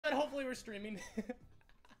we're streaming.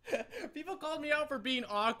 People called me out for being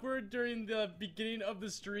awkward during the beginning of the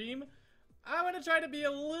stream. I'm gonna try to be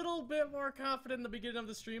a little bit more confident in the beginning of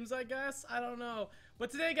the streams, I guess. I don't know.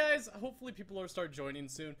 But today, guys, hopefully people will start joining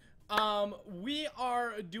soon. We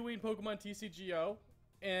are doing Pokemon TCGO,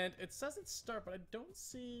 and it says it's start, but I don't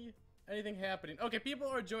see anything happening. Okay, people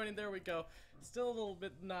are joining. There we go. Still a little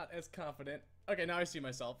bit not as confident. Okay, now I see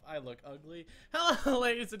myself. I look ugly. Hello,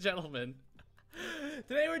 ladies and gentlemen.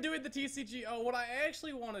 Today we're doing the TCGO. What I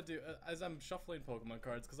actually want to do, as I'm shuffling Pokemon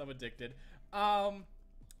cards because I'm addicted, is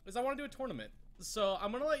I want to do a tournament. So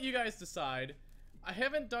I'm going to let you guys decide. I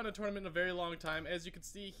haven't done a tournament in a very long time. As you can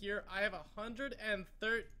see here, I have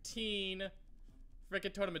 113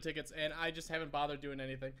 freaking tournament tickets, and I just haven't bothered doing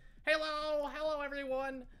anything. Hello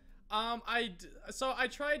everyone. So I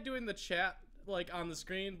tried doing the chat like on the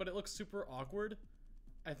screen, but it looks super awkward.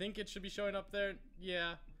 I think it should be showing up there.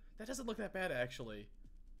 Yeah, that doesn't look that bad actually.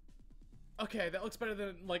 Okay, that looks better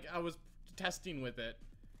than like I was testing with it.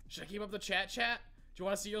 Should I keep up the chat? Do you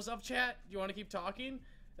want to see yourself, chat? Do you want to keep talking?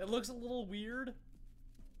 It looks a little weird.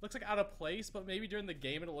 Looks like out of place, but maybe during the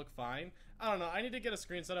game it'll look fine. I don't know. I need to get a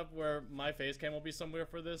screen set up where my face cam will be somewhere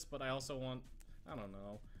for this, but I also want... I don't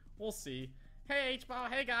know. We'll see. Hey, H-Ball.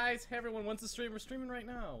 Hey, guys. Hey, everyone. When's the stream? We're streaming right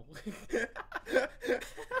now.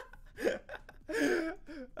 I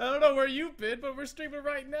don't know where you've been, but we're streaming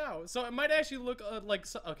right now. So it might actually look like...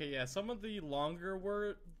 Okay, yeah. Some of the longer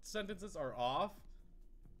word sentences are off.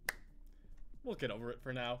 We'll get over it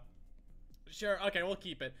for now. Sure, okay, we'll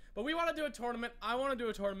keep it. But we want to do a tournament. I want to do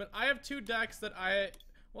a tournament. I have two decks that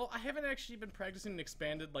well, I haven't actually been practicing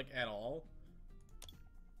Expanded, like, at all.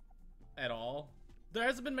 At all. There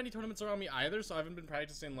hasn't been many tournaments around me either, so I haven't been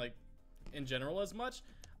practicing, like, in general as much.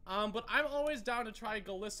 But I'm always down to try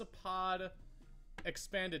Golisopod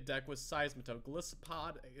Expanded deck with Seismitoad.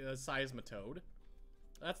 Golisopod Seismitoad.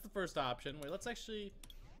 That's the first option. Wait, let's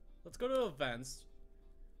go to events.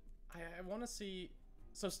 I want to see...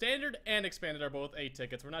 So standard and expanded are both 8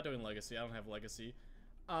 tickets. We're not doing legacy. I don't have legacy.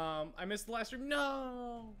 I missed the last stream.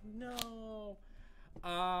 No.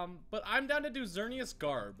 But I'm down to do Xerneas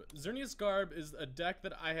Garb. Xerneas Garb is a deck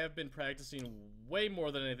that I have been practicing way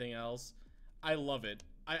more than anything else. I love it.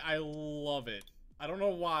 I love it. I don't know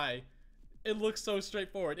why. It looks so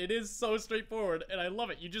straightforward. It is so straightforward, and I love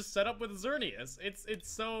it. You just set up with Xerneas. It's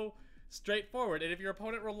so straightforward. And if your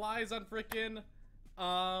opponent relies on frickin'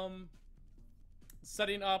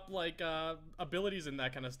 setting up like abilities and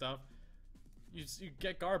that kind of stuff, you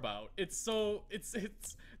get Garb out. It's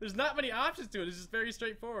there's not many options to it. It's just very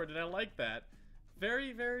straightforward, and I like that.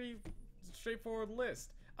 Very straightforward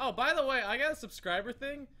list. Oh, by the way, I got a subscriber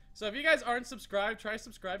thing. So if you guys aren't subscribed, try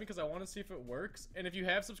subscribing because I want to see if it works. And if you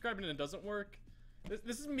have subscribed and it doesn't work,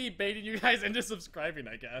 this is me baiting you guys into subscribing,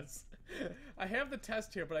 I guess. I have the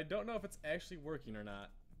test here, but I don't know if it's actually working or not.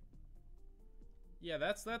 Yeah,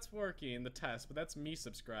 that's working, the test, but that's me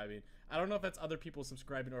subscribing. I don't know if that's other people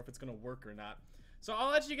subscribing or if it's gonna work or not. So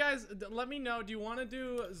I'll let you guys, let me know, do you want to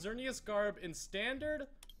do Xerneas Garb in standard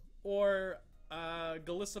or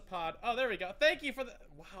Golisopod? Oh, there we go. Thank you for the,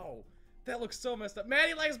 wow, that looks so messed up.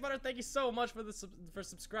 Maddie Likes Butter, thank you so much for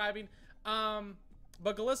subscribing.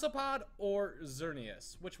 But Golisopod or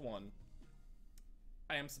Xerneas, which one?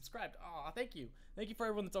 I am subscribed. Aw, thank you. Thank you for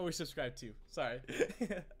everyone that's always subscribed too. Sorry.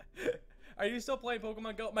 Are you still playing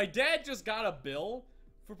Pokemon Go? My dad just got a bill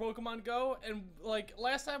for Pokemon Go, and like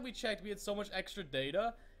last time we checked, we had so much extra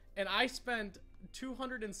data, and I spent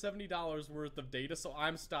 $270 worth of data, so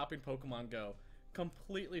I'm stopping Pokemon Go.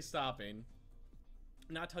 Completely stopping.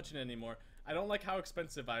 Not touching it anymore. I don't like how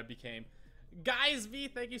expensive I became. Guys V,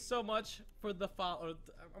 thank you so much for the follow.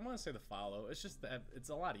 I'm gonna say the follow. It's just that it's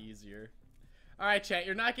a lot easier. Alright, chat,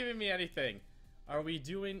 you're not giving me anything. Are we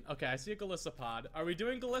doing... Okay, I see a Golisopod. Are we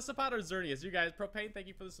doing Golisopod or Xerneas? You guys, Propane, thank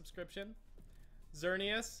you for the subscription.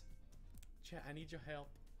 Xerneas. Chat, I need your help.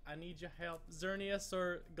 I need your help. Xerneas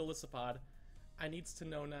or Golisopod? I needs to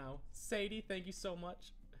know now. Sadie, thank you so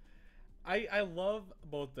much. I love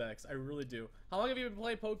both decks. I really do. How long have you been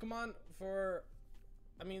playing Pokemon for...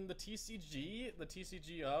 I mean, the TCG? The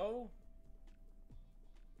TCGO?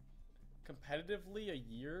 Competitively, a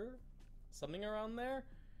year? Something around there?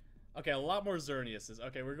 Okay, a lot more Xerneases.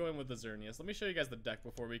 Okay, we're going with the Xerneas. Let me show you guys the deck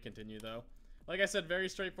before we continue, though. Like I said, very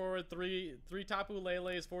straightforward. Three Tapu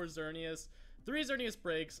Leles, 4 Xerneas, 3 Xerneas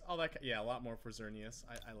breaks. All that. Yeah, a lot more for Xerneas.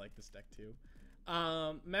 I like this deck too.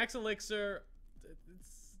 Max Elixir.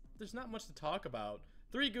 There's not much to talk about.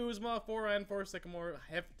 3 Guzma, 4 N, 4 Sycamore.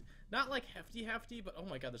 Not like hefty, but oh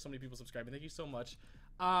my god, there's so many people subscribing. Thank you so much.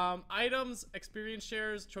 Items, experience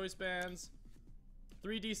shares, choice bands.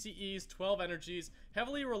 3 DCEs, 12 energies,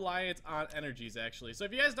 heavily reliant on energies, actually. So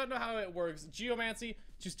if you guys don't know how it works, Geomancy,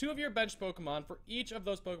 choose 2 of your bench Pokemon. For each of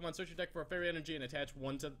those Pokemon, search your deck for a fairy energy and attach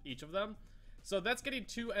 1 to each of them. So that's getting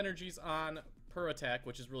 2 energies on per attack,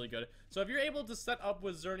 which is really good. So if you're able to set up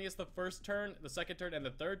with Xerneas the first turn, the second turn, and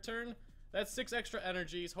the third turn, that's 6 extra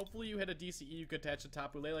energies. Hopefully you hit a DCE you could attach to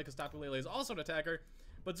Tapu Lele, because Tapu Lele is also an attacker.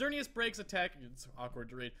 But Xerneas breaks attack. It's awkward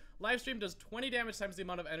to read. Livestream does 20 damage times the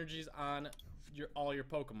amount of energies on all your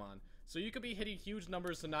Pokemon. So you could be hitting huge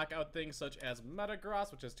numbers to knock out things such as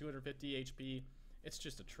Metagross, which has 250 HP. It's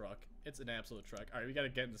just a truck. It's an absolute truck. Alright, we gotta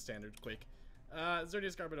get into standard quick.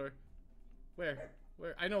 Xerneas Garbodor. Where?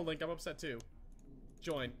 I know, Link. I'm upset too.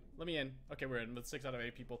 Join. Let me in. Okay, we're in with 6 out of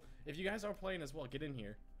 8 people. If you guys are playing as well, get in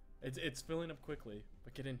here. It's filling up quickly,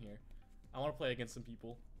 but get in here. I want to play against some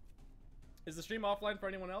people. Is the stream offline for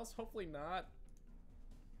anyone else? Hopefully not.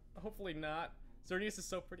 Hopefully not. Xerneas is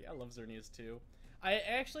so pretty. I love Xerneas too. I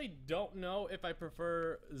actually don't know if I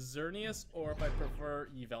prefer Xerneas or if I prefer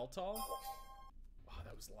Yveltal. Oh,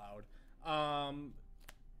 that was loud.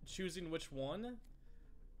 Choosing which one?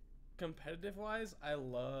 Competitive wise, I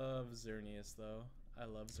love Xerneas though. I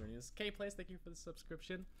love Xerneas. K-Place, thank you for the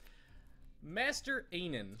subscription. Master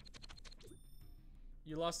Ainen.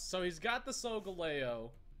 You lost, so he's got the Solgaleo,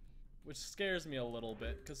 which scares me a little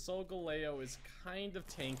bit, because Solgaleo is kind of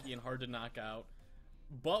tanky and hard to knock out.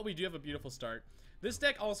 But we do have a beautiful start. This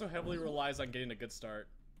deck also heavily relies on getting a good start.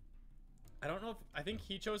 I don't know if, I think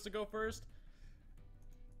he chose to go first.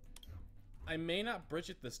 I may not bridge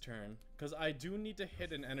it this turn, because I do need to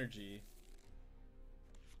hit an energy.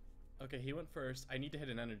 Okay, he went first. I need to hit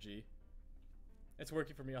an energy. It's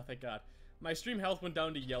working for me, oh thank God. My stream health went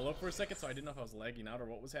down to yellow for a second, so I didn't know if I was lagging out or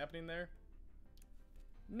what was happening there.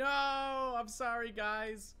 No, I'm sorry,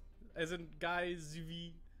 guys. As in, guys,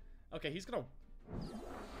 V. Okay, he's gonna...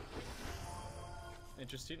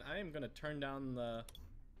 Interesting. I am gonna turn down the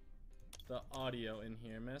audio in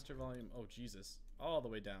here. Master volume. Oh, Jesus. All the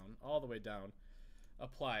way down. All the way down.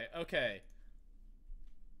 Apply. Okay.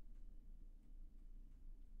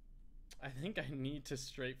 I think I need to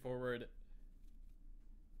straightforward...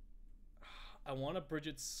 I want to bridge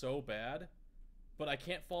it so bad, but I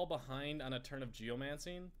can't fall behind on a turn of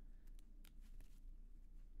Geomancing.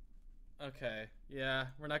 Okay, yeah,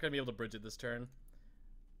 we're not going to be able to bridge it this turn.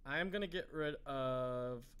 I'm going to get rid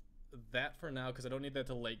of that for now, because I don't need that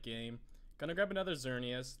till late game. Gonna grab another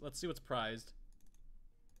Xerneas. Let's see what's prized.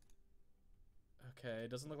 Okay,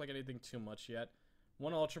 doesn't look like anything too much yet.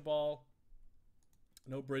 1 Ultra Ball.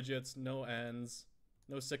 No Bridgets, no Ends,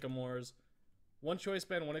 no Sycamores. 1 Choice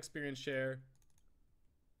Band, 1 Experience Share.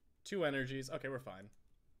 2 Energies. Okay, we're fine.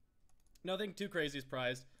 Nothing too crazy is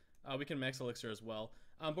prized. We can Max Elixir as well.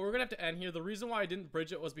 But we're gonna have to end here. The reason why I didn't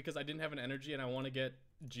bridge it was because I didn't have an energy and I want to get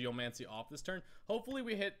Geomancy off this turn. Hopefully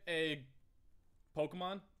we hit a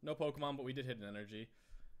Pokemon. No Pokemon, but we did hit an energy.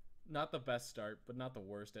 Not the best start, but not the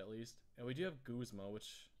worst at least. And we do have Guzma,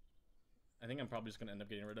 which I think I'm probably just gonna end up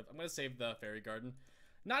getting rid of. I'm gonna save the Fairy Garden.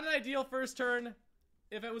 Not an ideal first turn.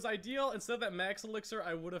 If it was ideal, instead of that Max Elixir,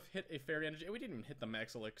 I would have hit a Fairy Energy. We didn't even hit the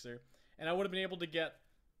Max Elixir. And I would have been able to get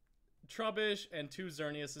Trubbish and 2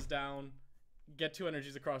 Xerneases down, get 2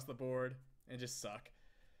 energies across the board, and just suck.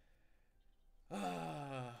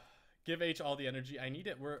 Give H all the energy. I need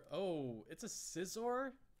it. Oh, it's a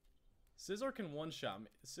Scizor? Scizor can one-shot me.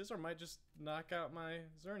 Scizor might just knock out my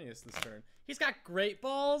Xerneas this turn. He's got Great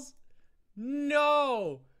Balls?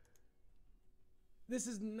 No! This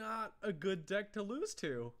is not a good deck to lose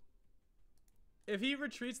to. If he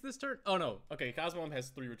retreats this turn... Oh, no. Okay, Cosmom has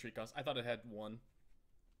 3 retreat costs. I thought it had 1.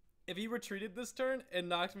 If he retreated this turn and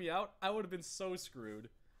knocked me out, I would have been so screwed.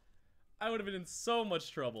 I would have been in so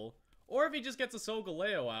much trouble. Or if he just gets a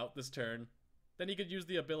Solgaleo out this turn, then he could use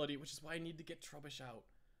the ability, which is why I need to get Trubbish out.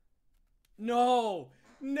 No!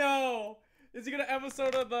 No! Is he gonna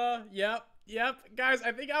episode of the... Yep. Guys,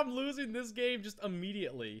 I think I'm losing this game just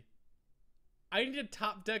immediately. I need a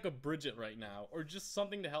top deck of Bridget right now, or just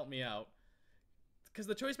something to help me out. Because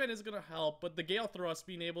the Choice Band isn't going to help, but the Gale Thrust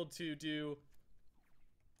being able to do...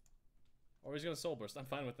 Or he's going to Soul Burst. I'm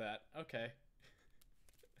fine with that. Okay.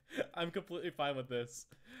 I'm completely fine with this.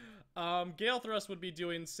 Gale Thrust would be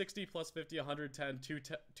doing 60 plus 50, 110,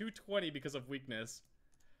 220 because of weakness.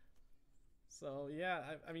 So, yeah,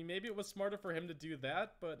 I mean, maybe it was smarter for him to do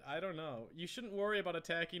that, but I don't know. You shouldn't worry about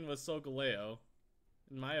attacking with Solgaleo,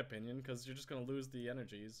 in my opinion, because you're just going to lose the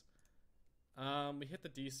energies. We hit the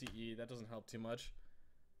DCE. That doesn't help too much.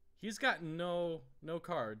 He's got no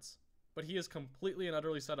cards, but he is completely and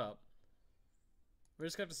utterly set up. We're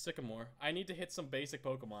just going to have to Sycamore. I need to hit some basic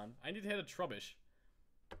Pokemon. I need to hit a Trubbish.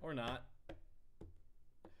 Or not.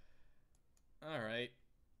 Alright.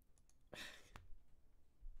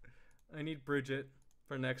 I need Bridget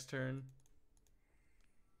for next turn.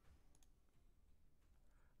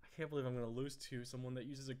 I can't believe I'm going to lose to someone that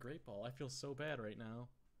uses a Great Ball. I feel so bad right now.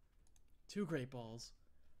 2 Great Balls.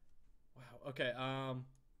 Wow. Okay,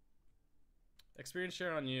 experience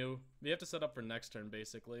share on you. We have to set up for next turn,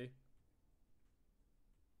 basically.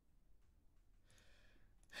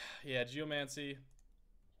 Yeah, Geomancy.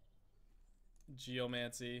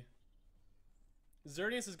 Geomancy.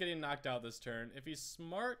 Xerneas is getting knocked out this turn. If he's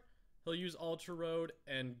smart, he'll use Ultra Road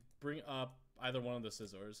and bring up either one of the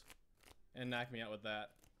Scizors and knock me out with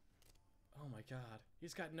that. Oh my god.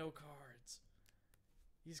 He's got no cards.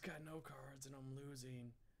 He's got no cards and I'm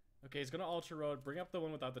losing. Okay, he's gonna Ultra Road, bring up the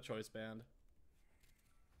one without the Choice Band.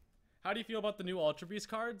 How do you feel about the new Ultra Beast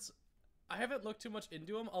cards? I haven't looked too much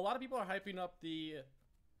into them. A lot of people are hyping up the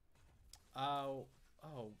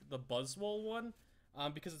the Buzzwole one,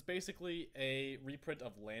 because it's basically a reprint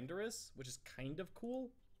of Landorus, which is kind of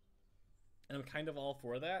cool, and I'm kind of all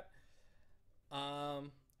for that. I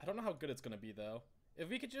don't know how good it's gonna be though. If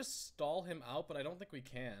we could just stall him out, but I don't think we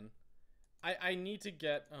can. I need to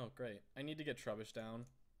get, oh great, I need to get Trubbish down.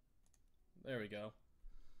 There we go.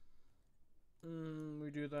 We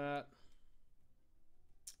do that.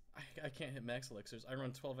 I can't hit max elixirs. I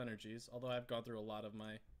run 12 energies, although I've gone through a lot of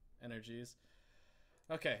my energies.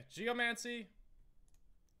 Okay, Geomancy.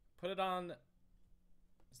 Put it on.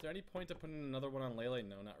 Is there any point to putting another one on Lele?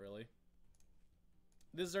 No, not really.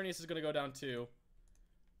 This Xerneas is going to go down too.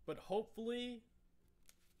 But hopefully,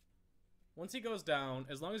 once he goes down,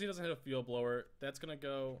 as long as he doesn't hit a Field Blower, that's going to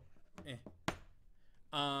go.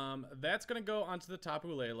 That's going to go onto the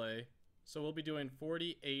Tapu Lele. So we'll be doing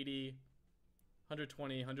 40, 80,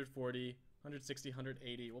 120, 140, 160,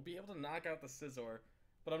 180. We'll be able to knock out the Scizor.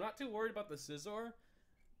 But I'm not too worried about the Scizor.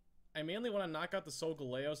 I mainly want to knock out the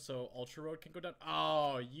Solgaleo so Ultra Road can go down.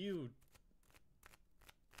 Oh, you.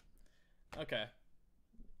 Okay.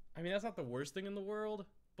 I mean, that's not the worst thing in the world,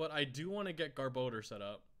 but I do want to get Garbodor set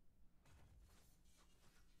up.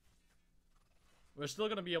 We're still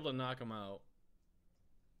going to be able to knock him out,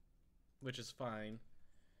 which is fine.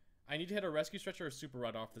 I need to hit a Rescue Stretcher or Super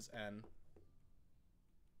Rod off this N.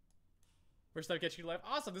 First time catching you live.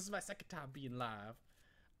 Awesome, this is my second time being live.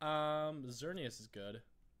 Xerneas is good.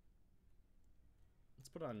 Let's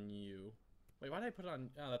put it on you. Wait, why did I put it on?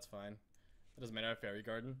 Oh, that's fine. It doesn't matter. I have Fairy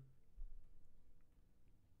Garden.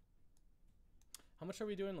 How much are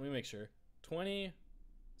we doing? Let me make sure. 20,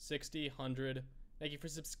 60, 100. Thank you for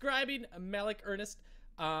subscribing, Malik Ernest.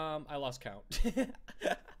 I lost count.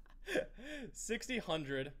 60,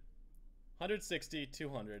 100, 160,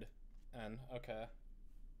 200. N. Okay.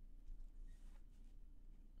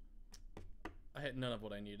 I hit none of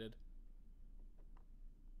what I needed.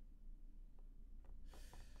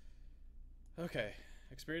 Okay.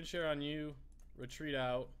 Experience share on you. Retreat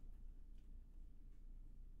out.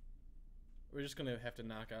 We're just gonna have to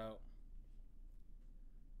knock out.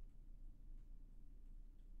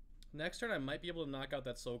 Next turn I might be able to knock out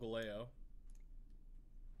that Solgaleo.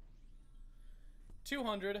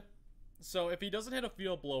 200. So if he doesn't hit a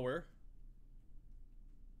Field Blower.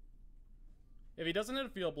 If he doesn't hit a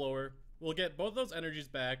Field Blower, we'll get both those energies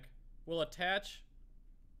back. We'll attach.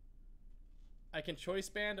 I can Choice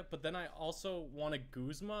Band, but then I also want to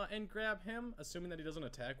Guzma and grab him, assuming that he doesn't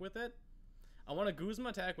attack with it. I want to Guzma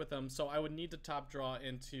attack with him, so I would need to top draw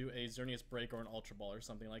into a Xerneas Break or an Ultra Ball or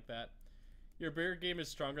something like that. Your beard game is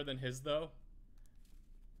stronger than his, though.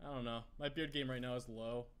 I don't know. My beard game right now is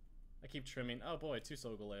low. I keep trimming. Oh boy, 2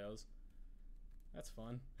 Solgaleos. That's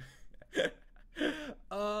fun.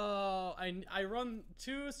 Oh, I run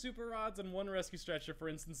 2 Super Rods and 1 Rescue Stretcher for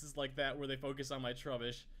instances like that where they focus on my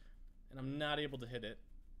Trubbish, and I'm not able to hit it.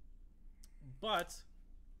 But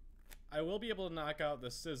I will be able to knock out the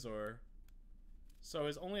Scizor. So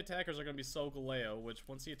his only attackers are going to be Solgaleo, which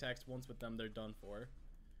once he attacks once with them, they're done for.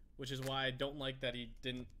 Which is why I don't like that he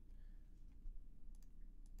didn't...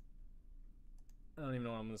 I don't even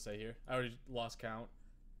know what I'm going to say here. I already lost count.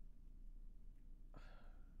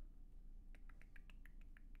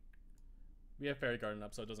 We have Fairy Garden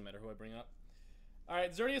up, so it doesn't matter who I bring up.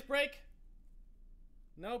 Alright, Xerneas Break.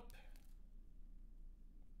 Nope.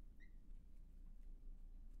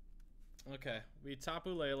 Okay, we Tapu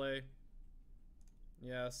Lele.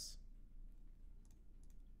 Yes.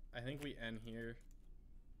 I think we end here.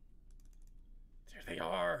 There they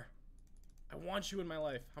are! I want you in my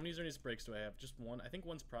life. How many Xerneas Breaks do I have? Just one? I think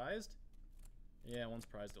one's prized? Yeah, one's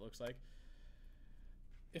prized, it looks like.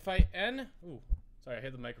 If I end... Ooh, sorry, I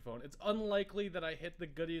hit the microphone. It's unlikely that I hit the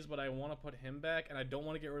goodies, but I want to put him back, and I don't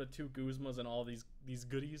want to get rid of 2 Guzmas and all these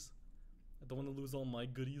goodies. I don't want to lose all my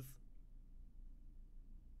goodies.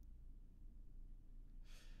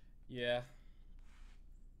 Yeah.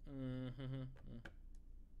 Mm-hmm.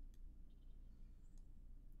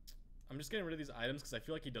 I'm just getting rid of these items because I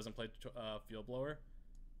feel like he doesn't play Field Blower.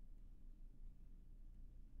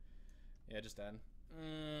 Yeah, just dead.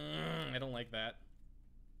 I don't like that.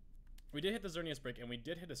 We did hit the Xerneas break, and we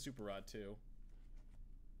did hit a Super Rod, too.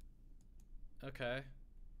 Okay.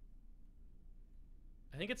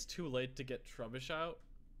 I think it's too late to get Trubbish out.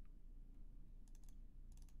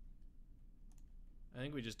 I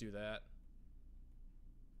think we just do that.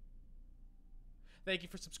 Thank you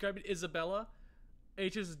for subscribing, Isabella.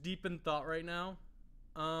 H is deep in thought right now.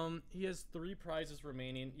 He has 3 prizes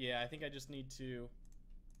remaining. Yeah, I think I just need to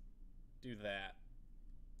do that.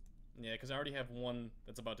 Yeah, because I already have one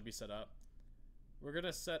that's about to be set up. We're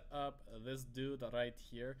gonna set up this dude right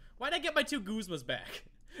here. Why'd I get my 2 Guzmas back?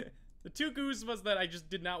 The 2 Guzmas that I just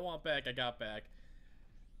did not want back, I got back.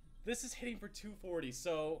 This is hitting for 240,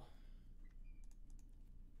 so...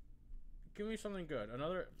 Give me something good.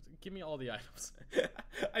 Give me all the items.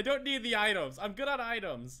 I don't need the items. I'm good on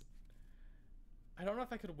items. I don't know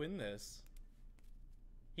if I could win this.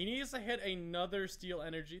 He needs to hit another Steel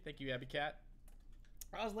Energy. Thank you, Abby Cat.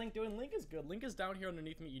 How's Link doing? Link is good. Link is down here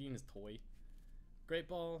underneath me eating his toy. Great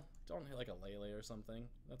Ball. Don't hit like a Lele or something.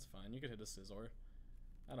 That's fine. You could hit a Scizor.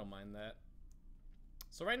 I don't mind that.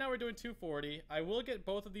 So right now we're doing 240. I will get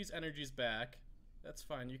both of these energies back. That's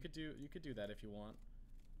fine. You could do that if you want.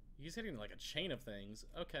 He's hitting like a chain of things.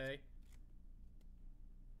 Okay.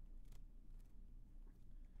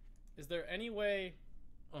 Is there any way...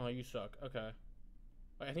 Oh, you suck. Okay.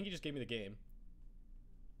 I think he just gave me the game.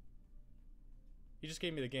 He just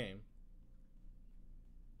gave me the game.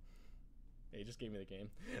 Yeah, he just gave me the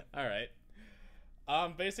game. Alright.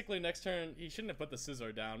 Basically next turn, he shouldn't have put the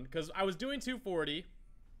Scizor down, because I was doing 240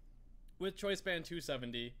 with Choice Band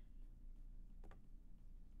 270.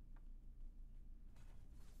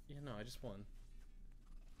 Yeah, no, I just won.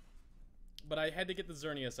 But I had to get the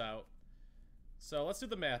Xerneas out. So let's do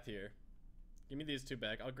the math here. Give me these 2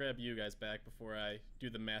 back. I'll grab you guys back before I do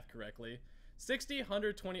the math correctly. 60,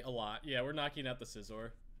 120, a lot. Yeah, we're knocking out the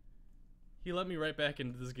Scizor. He let me right back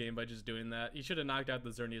into this game by just doing that. He should have knocked out the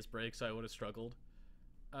Xerneas break, so I would have struggled.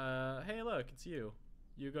 Hey, look, it's you.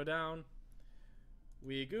 You go down.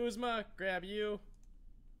 We Guzma, grab you.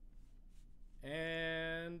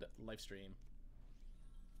 And Lifestream.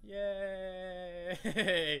 Yay!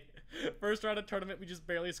 First round of tournament, we just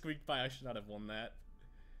barely squeaked by. I should not have won that.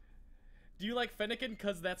 Do you like Fennekin?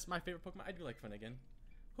 Because that's my favorite Pokemon. I do like Fennekin.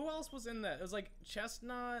 Who else was in that? It was like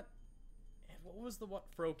Chestnut. And what was the what?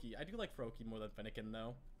 Froakie. I do like Froakie more than Fennekin,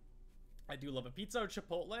 though. I do love it. Pizza or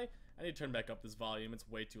Chipotle? I need to turn back up this volume. It's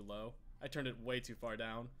way too low. I turned it way too far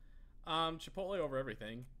down. Chipotle over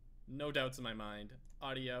everything. No doubts in my mind.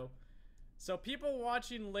 Audio. So people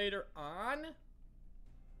watching later on...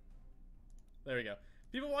 There we go.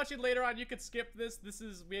 People watching later on, you could skip this.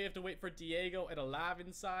 We have to wait for Diego and Alive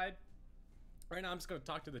inside. Right now, I'm just going to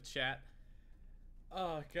talk to the chat.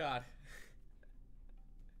 Oh, God.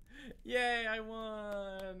 Yay, I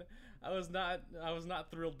won. I was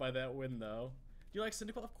not thrilled by that win, though. Do you like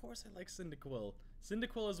Cyndaquil? Of course I like Cyndaquil.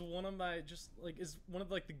 Cyndaquil is one of my, is one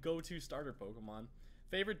of, like, the go-to starter Pokemon.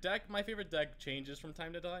 Favorite deck? My favorite deck changes from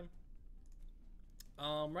time to time.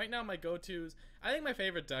 Right now, my go-tos, I think my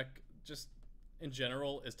favorite deck, just in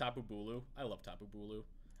general, is Tapu Bulu. I love Tapu Bulu.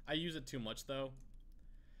 I use it too much, though.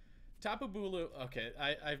 Tapu Bulu, okay,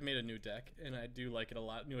 I've made a new deck, and I do like it a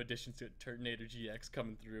lot. New additions to it, Turtonator GX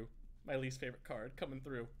coming through. My least favorite card coming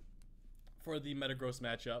through for the Metagross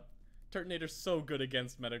matchup. Turtonator's so good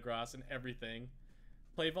against Metagross and everything.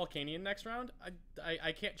 Play Volcanion next round?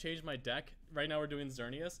 I can't change my deck. Right now we're doing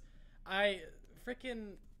Xerneas.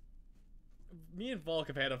 Me and Volk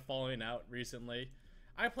have had a falling out recently.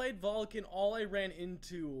 I played Volk and all I ran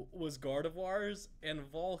into was Gardevoirs, and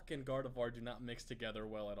Volk and Gardevoir do not mix together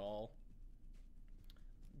well at all.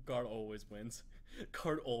 Guard always wins.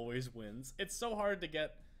 Guard always wins. It's so hard to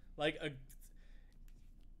get, like,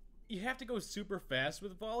 you have to go super fast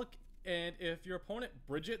with Volk, and if your opponent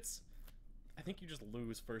Bridgets, I think you just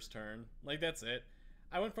lose first turn. Like, that's it.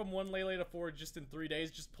 I went from 1 Lele to 4 just in 3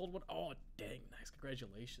 days, just pulled one. Oh, dang, nice,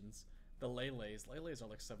 congratulations. The Leles are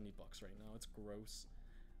like 70 bucks right now. It's gross.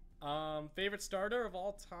 Favorite starter of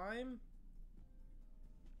all time?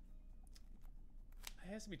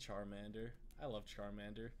 It has to be Charmander. I love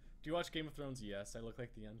Charmander. Do you watch Game of Thrones? Yes, I look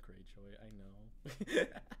like the Greyjoy. I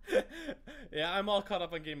know. Yeah, I'm all caught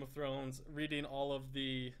up on Game of Thrones, reading all of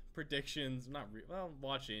the predictions.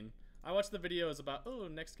 Watching. I watched the videos about, oh,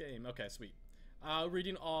 next game. Okay, sweet.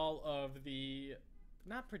 Reading all of the,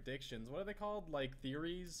 not predictions, what are they called? Like,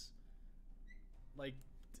 theories? Like,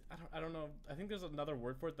 I don't know. I think there's another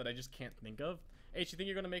word for it that I just can't think of. H, you think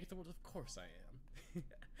you're gonna make it to Worlds? Of course I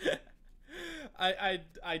am.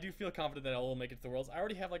 I do feel confident that I will make it to the Worlds. I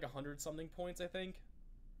already have like 100 something points, I think.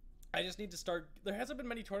 I just need to start. There hasn't been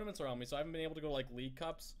many tournaments around me, so I haven't been able to go to like League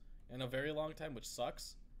Cups in a very long time, which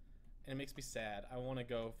sucks. And it makes me sad. I want to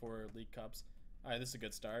go for League Cups. All right, this is a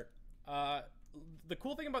good start. The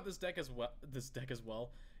cool thing about this deck as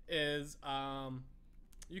well, is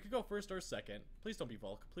you could go first or second. Please don't be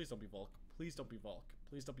Volk. Please don't be Volk. Please don't be Volk.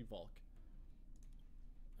 Please don't be Volk.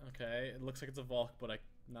 Okay, it looks like it's a Volk, but I'm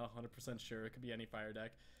not 100% sure. It could be any fire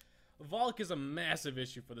deck. Volk is a massive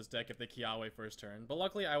issue for this deck if they Kiawe first turn. But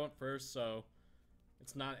luckily I went first, so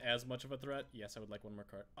it's not as much of a threat. Yes, I would like one more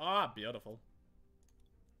card. Ah, beautiful.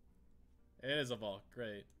 It is a Volk.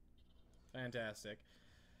 Great. Fantastic.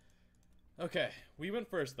 Okay, we went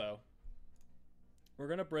first, though. We're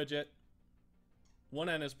going to bridge it.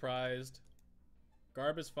 1N is prized.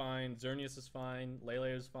 Garb is fine. Xerneas is fine. Lele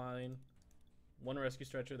is fine. 1 Rescue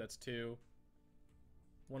Stretcher, that's 2.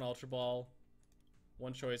 1 Ultra Ball.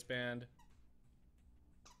 1 Choice Band.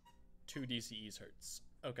 2 DCEs hurts.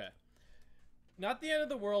 Okay. Not the end of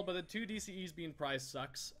the world, but the 2 DCEs being prized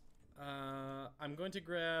sucks. I'm going to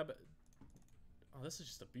grab... Oh, this is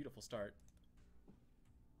just a beautiful start.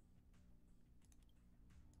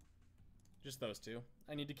 Just those 2.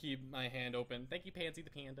 I need to keep my hand open. Thank you, Pansy the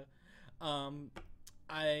Panda.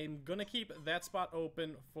 I'm gonna keep that spot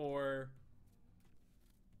open for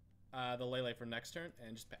the Lele for next turn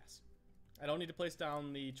and just pass. I don't need to place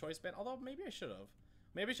down the Choice Band, although maybe I should have.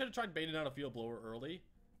 Maybe I should have tried baiting out a Field Blower early.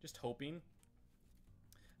 Just hoping.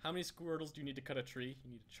 How many Squirtles do you need to cut a tree?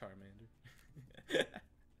 You need a Charmander.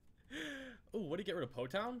 Ooh, what do you get rid of?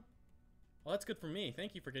 Potown? Well, that's good for me.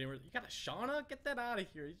 Thank you for getting rid of... You got a Shauna? Get that out of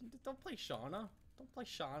here. Don't play Shauna. Don't play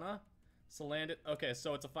Shauna. Salandit. Okay,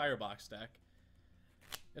 so it's a Firebox deck.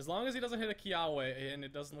 As long as he doesn't hit a Kiawe, and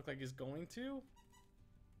it doesn't look like he's going to.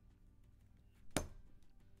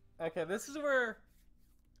 Okay, this is where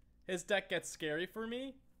his deck gets scary for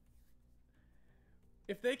me.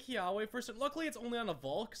 If they Kiawe first... Luckily, it's only on a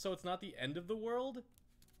Volk, so it's not the end of the world.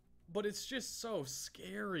 But it's just so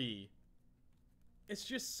scary. It's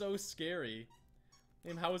just so scary.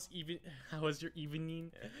 And how was your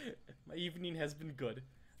evening? My evening has been good.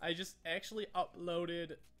 I just actually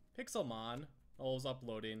uploaded Pixelmon. Oh, it was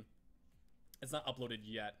uploading. It's not uploaded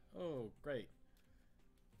yet. Oh, great.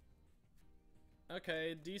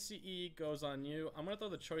 Okay, DCE goes on you. I'm gonna throw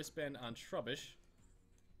the Choice Band on Trubbish.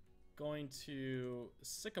 Going to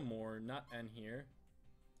Sycamore, not N here.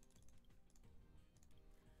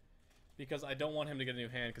 Because I don't want him to get a new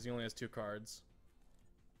hand because he only has 2 cards.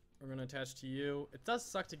 We're going to attach to you. It does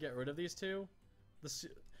suck to get rid of these 2.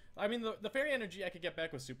 I mean, the Fairy Energy I could get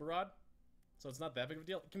back with Super Rod. So it's not that big of a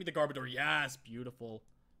deal. Give me the Garbodor. Yes, beautiful.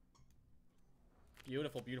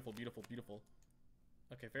 Beautiful, beautiful, beautiful, beautiful.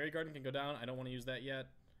 Okay, Fairy Garden can go down. I don't want to use that yet.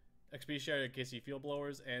 Expeditionary in case he Field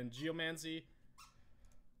Blowers. And Geomancy.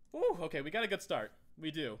 Woo, okay, we got a good start.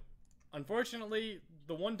 We do. Unfortunately,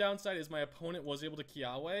 the one downside is my opponent was able to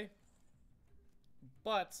Kiawe.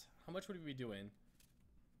 But, how much would we be doing?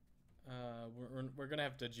 We're gonna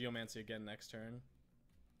have to Geomancy again next turn.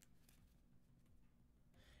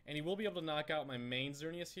 And he will be able to knock out my main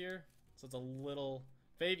Xerneas here. So it's a little...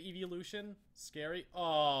 Fave Evolution. Scary.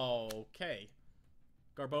 Oh, okay.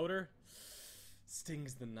 Garbodor.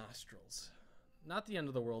 Stings the nostrils. Not the end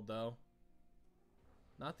of the world, though.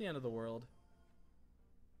 Not the end of the world.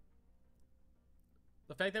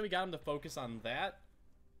 The fact that we got him to focus on that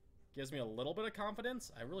gives me a little bit of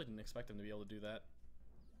confidence. I really didn't expect him to be able to do that.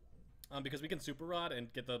 Because we can Super Rod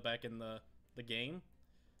and get the back in the game.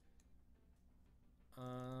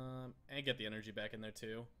 And get the energy back in there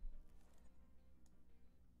too.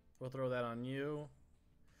 We'll throw that on you.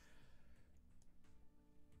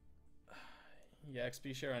 Yeah,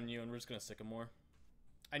 XP share on you, and we're just gonna Sycamore.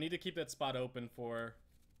 I need to keep that spot open for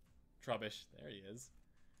Trubbish. There he is.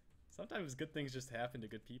 Sometimes good things just happen to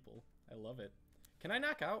good people. I love it. Can I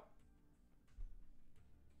knock out?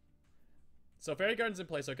 So Fairy Garden's in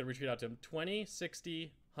place, so I can retreat out to him. 20,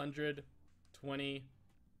 60, 100, 20.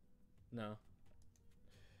 No.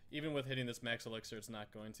 Even with hitting this max elixir, it's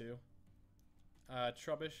not going to.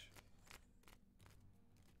 Trubbish.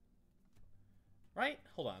 Right?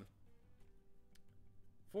 Hold on.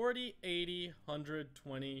 40, 80, 100,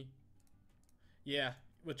 20. Yeah,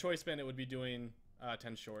 with Choice Band, it would be doing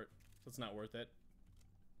 10 short, so it's not worth it.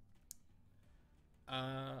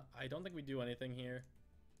 I don't think we do anything here.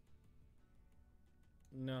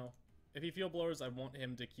 No. If he Field Blowers, I want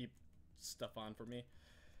him to keep stuff on for me.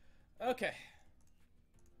 Okay.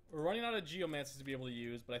 We're running out of Geomancers to be able to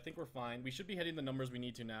use, but I think we're fine. We should be hitting the numbers we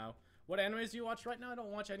need to now. What animes do you watch right now? I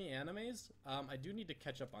don't watch any animes. I do need to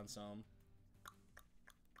catch up on some.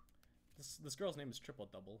 This girl's name is Triple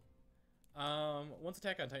Double. Once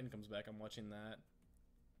Attack on Titan comes back, I'm watching that.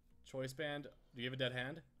 Choice Band. Do you have a dead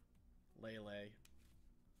hand? Lele.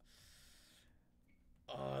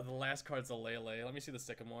 The last card's a Lele. Let me see the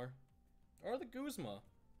Sycamore. Or the Guzma.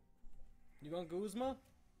 You going Guzma?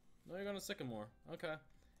 No, you're going to Sycamore. Okay.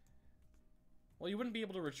 Well, you wouldn't be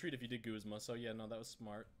able to retreat if you did Guzma, so yeah, no, that was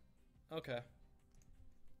smart. Okay.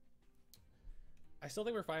 I still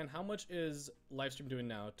think we're fine. How much is Livestream doing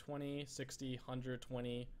now? 20, 60,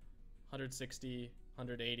 120, 160,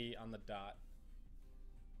 180 on the dot.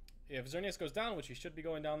 If Xerneas goes down, which he should be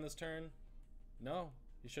going down this turn, no,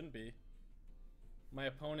 he shouldn't be. My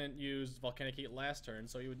opponent used Volcanic Heat last turn,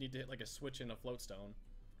 so he would need to hit like a switch in a Float Stone.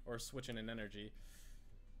 Or switch in an energy.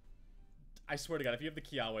 I swear to God, if you have the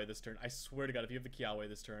Kiawe this turn, I swear to God, if you have the Kiawe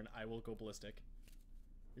this turn, I will go ballistic.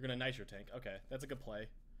 You're gonna Nice your tank. Okay, that's a good play.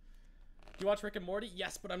 Do you watch Rick and Morty?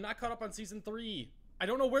 Yes, but I'm not caught up on Season 3. I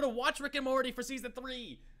don't know where to watch Rick and Morty for Season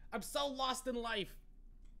 3. I'm so lost in life.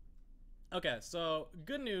 Okay, so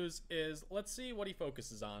good news is, let's see what he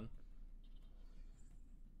focuses on.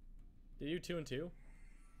 Did you 2 and 2?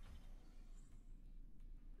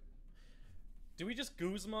 Do we just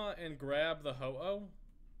Guzma and grab the Ho-Oh?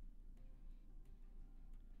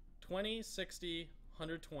 20, 60,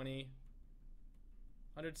 120,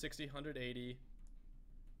 160, 180.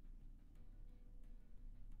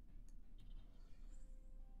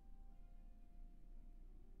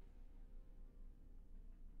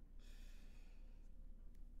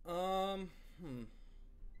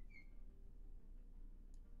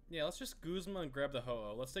 Yeah, let's just Guzma and grab the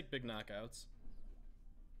Ho-Oh. Let's take big knockouts.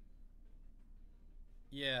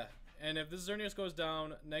 Yeah, and if this Xerneas goes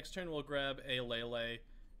down, next turn we'll grab a Lele.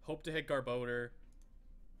 Hope to hit Garbodor.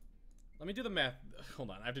 Let me do the math. Hold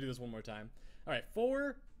on, I have to do this one more time. Alright,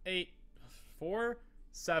 4, 8, 4,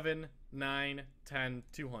 7, 9, 10,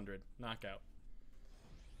 200. Knockout.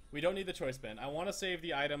 We don't need the Choice Band. I want to save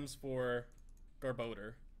the items for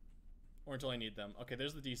Garbodor. Or until I need them. Okay,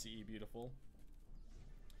 there's the DCE. Beautiful.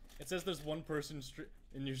 It says there's one person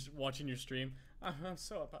watching your stream. I'm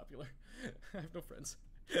so unpopular. I have no friends.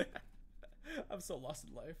 I'm so lost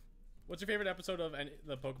in life. What's your favorite episode of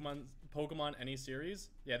the Pokemon any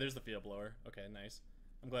series? Yeah, there's the Field Blower. Okay, nice.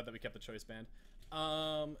 I'm glad that we kept the Choice Band.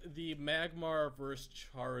 The Magmar vs.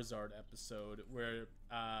 Charizard episode where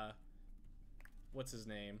what's his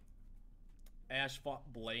name? Ash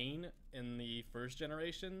fought Blaine in the first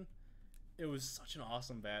generation. It was such an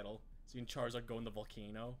awesome battle. Seeing Charizard go in the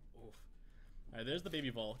volcano. Oof. Alright, there's the baby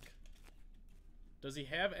Volk. Does he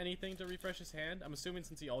have anything to refresh his hand? I'm assuming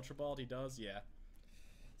since he Ultra Balled, he does. Yeah.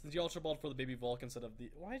 Since you Ultra Balled for the baby Volk instead of the...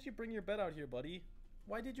 Why did you bring your bed out here, buddy?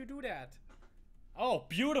 Why did you do that? Oh,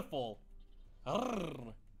 beautiful.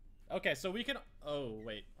 Arrgh. Okay, so we can... Oh,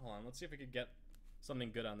 wait. Hold on. Let's see if we could get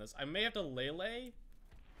something good on this. I may have to Lele.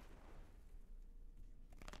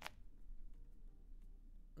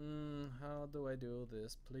 How do I do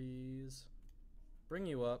this, please? Bring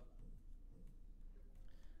you up.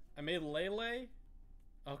 I made Lele.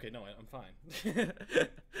 Okay, no, I'm fine.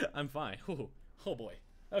 I'm fine. Ooh, oh boy.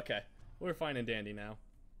 Okay, we're fine and dandy now.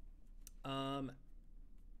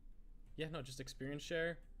 Yeah, no, just experience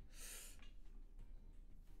share.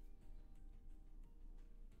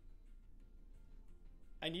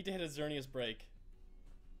 I need to hit a Xerneas break.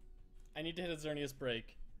 I need to hit a Xerneas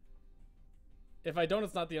break. If I don't,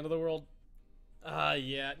 it's not the end of the world.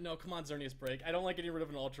 Yeah. No, come on, Xerneas break. I don't like getting rid of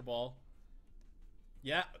an Ultra Ball.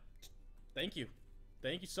 Yeah. Thank you.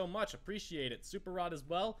 Thank you so much. Appreciate it. Super Rod as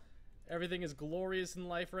well. Everything is glorious in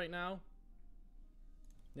life right now.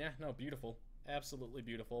 Yeah, no, beautiful. Absolutely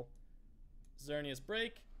beautiful. Xerneas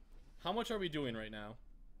break. How much are we doing right now?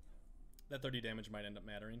 That 30 damage might end up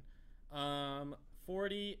mattering.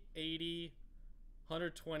 40, 80,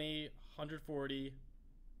 120, 140...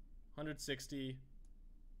 160,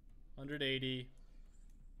 180,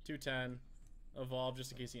 210, evolve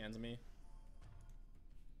just in case he ends me,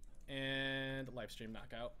 and Livestream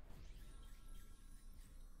knockout.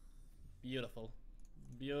 Beautiful.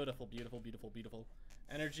 Beautiful, beautiful, beautiful, beautiful.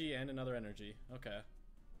 Energy and another energy. Okay.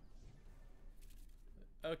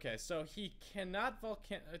 Okay, so he cannot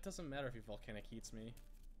it doesn't matter if he Volcanic Heats me.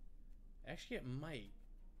 Actually, it might.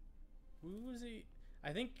 Who is he?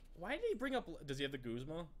 I think, why did he bring up, does he have the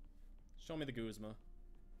Guzma? Show me the Guzma.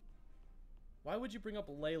 Why would you bring up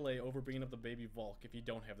Lele over bringing up the baby Volk if you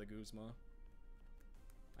don't have the Guzma?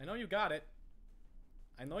 I know you got it.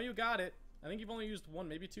 I know you got it. I think you've only used one,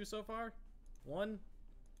 maybe two so far? One?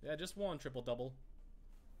 Yeah, just one triple double.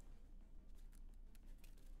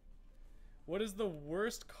 What is the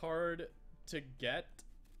worst card to get?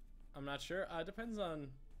 I'm not sure. Depends on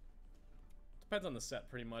the set,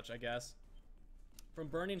 pretty much, I guess. From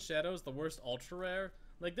Burning Shadows, the worst ultra rare.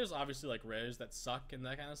 Like, there's obviously like rares that suck and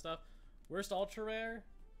that kind of stuff. Worst ultra rare?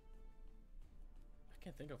 I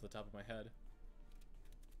can't think off the top of my head.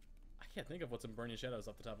 I can't think of what's in Burning Shadows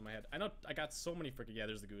off the top of my head. I know I got so many freaking. Yeah,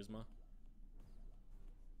 there's the Guzma.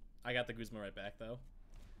 I got the Guzma right back though,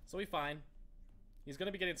 so we fine. He's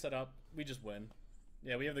gonna be getting set up. We just win.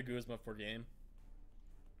 Yeah, we have the Guzma for game.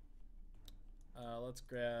 Let's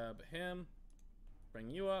grab him. Bring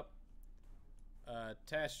you up.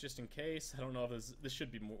 Tash just in case. I don't know if this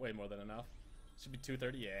should be way more than enough. Should be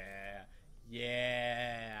 230. Yeah.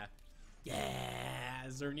 Yeah. Yeah.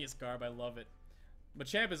 Xerneas Garb. I love it.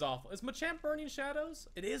 Machamp is awful. Is Machamp Burning Shadows?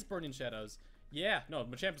 It is Burning Shadows. Yeah. No,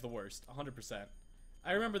 Machamp's the worst. 100%.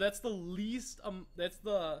 I remember that's the least. That's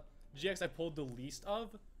the GX I pulled the least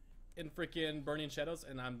of in freaking Burning Shadows,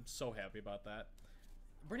 and I'm so happy about that.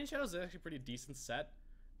 Burning Shadows is actually a pretty decent set.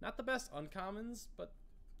 Not the best uncommons, but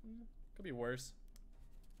could be worse.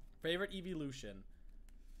 Favorite evolution?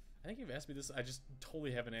 I think you've asked me this. I just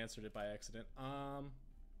totally haven't answered it by accident. I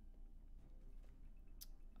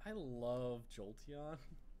love Jolteon.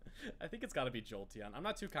 I think it's got to be Jolteon. I'm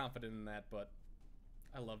not too confident in that, but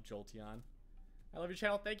I love Jolteon. I love your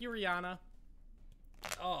channel. Thank you, Rihanna.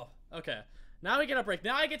 Oh, okay. Now we get a break.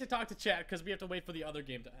 Now I get to talk to chat because we have to wait for the other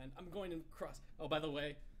game to end. I'm going to cross. Oh, by the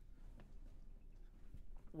way,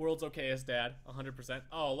 world's okayest dad, 100%.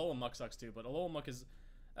 Oh, Alola Muck sucks too, but Alola Muck is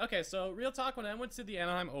okay. So real talk, when I went to the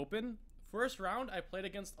Anaheim Open, first round I played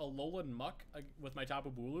against Alolan Muck with my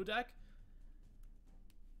Tapu Bulu deck.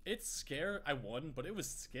 It's scary. I won, but it was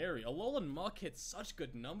scary. Alolan Muck hit such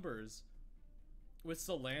good numbers with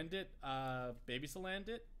Salandit, baby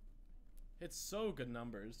Salandit. It's so good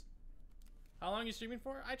numbers. How long are you streaming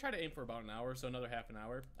for? I try to aim for about an hour, so another half an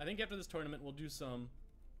hour. I think after this tournament, we'll do some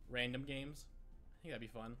random games. I think that'd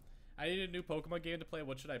be fun. I need a new Pokemon game to play.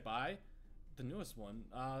 What should I buy? The newest one,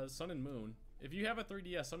 Sun and Moon. If you have a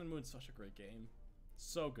 3DS, Sun and Moon's such a great game.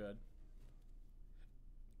 So good.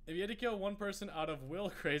 If you had to kill one person out of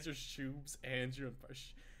Will, Crazer, Shoobs, Andrew, and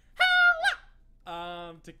Push.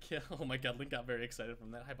 To kill. Oh my god, Link got very excited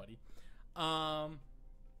from that. Hi, buddy.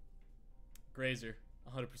 Grazer.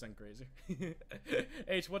 100% Grazer.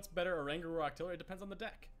 H, what's better, Oranguru or Octillery? It depends on the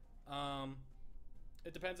deck.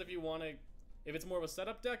 It depends if you want to. If it's more of a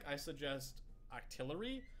setup deck, I suggest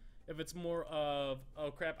Octillery. If it's more of,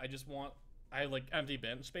 oh crap, I like empty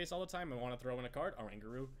bench space all the time, I want to throw in a card,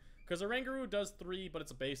 Oranguru. Because Oranguru does 3, but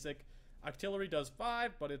it's a basic. Octillery does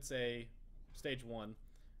 5, but it's a stage 1.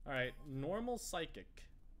 Alright, normal Psychic.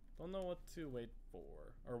 Don't know what to wait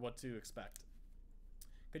for, or what to expect.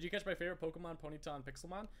 Could you catch my favorite Pokemon, Ponyta and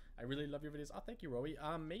Pixelmon? I really love your videos. Oh, thank you, Rowie.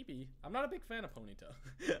 Maybe. I'm not a big fan of Ponyta.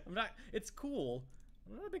 It's cool.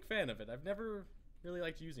 I'm not a big fan of it. I've never really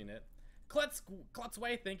liked using it.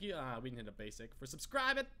 Klutzway, thank you. We didn't hit a basic for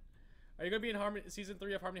subscribing. Are you going to be in Season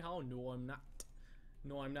 3 of Harmony Hollow? No, I'm not.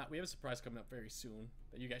 No, I'm not. We have a surprise coming up very soon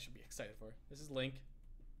that you guys should be excited for. This is Link.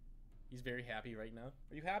 He's very happy right now.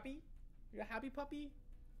 Are you happy? Are you a happy puppy?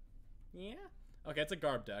 Yeah? Okay, it's a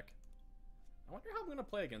Garb deck. I wonder how I'm going to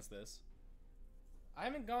play against this. I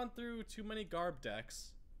haven't gone through too many Garb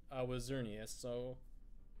decks with Xerneas, so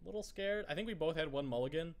a little scared. I think we both had one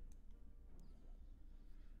mulligan.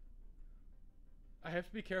 I have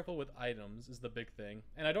to be careful with items is the big thing.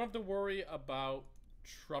 And I don't have to worry about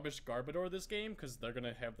Trubbish Garbodor this game because they're going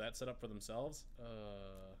to have that set up for themselves.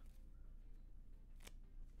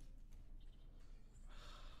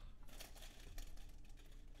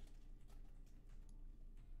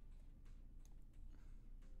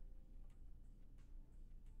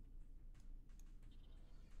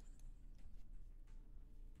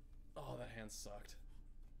 Oh, that hand sucked.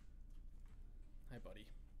 Hi, buddy.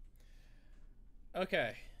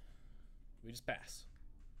 Okay. We just pass.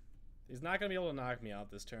 He's not going to be able to knock me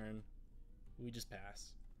out this turn. We just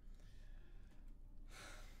pass.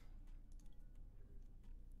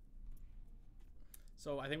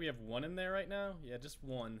 So I think we have one in there right now. Yeah, just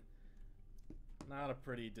one. Not a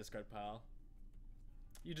pretty discard pile.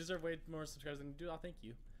 You deserve way more subscribers than you do. Oh, thank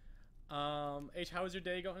you. H, how was your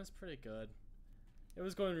day going? It's pretty good. It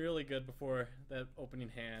was going really good before that opening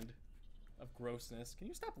hand of grossness. Can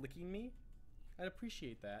you stop licking me? I'd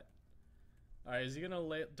appreciate that. Alright, is he gonna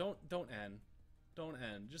lay... Don't end. Don't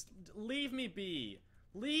end. Just leave me be.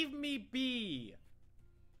 Leave me be.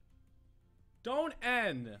 Don't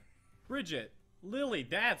end. Bridget. Lily,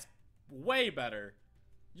 that's way better.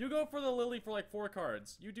 You go for the Lily for like 4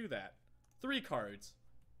 cards. You do that. 3 cards.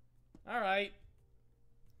 Alright.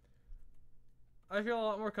 I feel a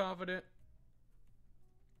lot more confident.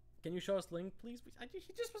 Can you show us Link, please?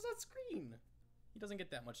 He just was on screen. He doesn't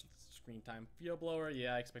get that much screen time. Field Blower,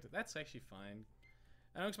 yeah, I expect it. That's actually fine.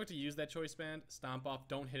 I don't expect to use that Choice Band. Stomp Off,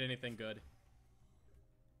 don't hit anything good.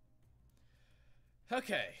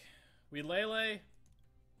 Okay. We Lele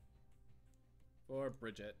for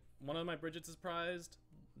Bridget. One of my Bridgets is prized.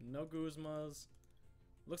 No Guzmas.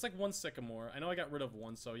 Looks like one Sycamore. I know I got rid of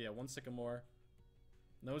one, so yeah, one Sycamore.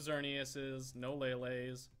 No Xerneas's, no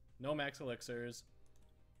Lele's, no Max Elixirs.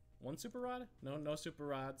 One Super Rod? No Super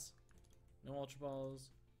Rods. No Ultra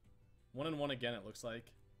Balls. 1 and 1 again, it looks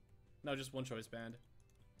like. No, just one Choice Band.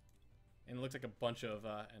 And it looks like a bunch of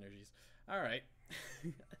energies. Alright.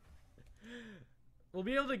 We'll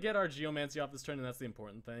be able to get our Geomancy off this turn, and that's the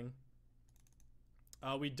important thing.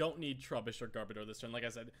 We don't need Trubbish or Garbodor this turn. Like I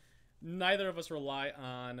said, neither of us rely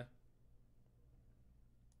on... I'm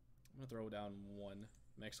going to throw down 1.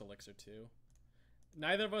 Max Elixir 2.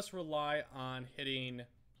 Neither of us rely on hitting...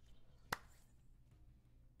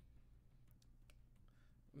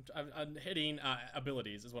 I'm hitting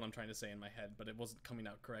abilities is what I'm trying to say in my head, but it wasn't coming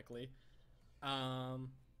out correctly.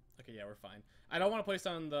 Okay, yeah, we're fine. I don't want to place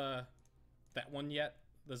down that one yet,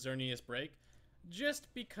 the Xerneas Break, just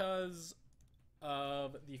because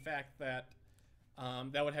of the fact that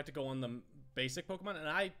that would have to go on the basic Pokemon, and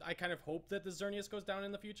I kind of hope that the Xerneas goes down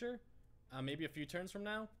in the future, maybe a few turns from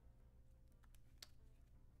now.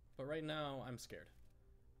 But right now, I'm scared.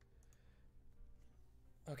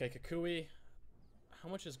 Okay, Kukui. How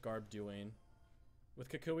much is Garb doing? With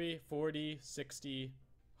Kukui, 40, 60,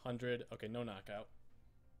 100. Okay, no knockout.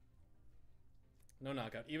 No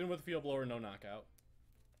knockout. Even with Field Blower, no knockout.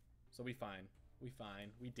 So we fine. We fine.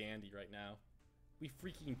 We dandy right now. We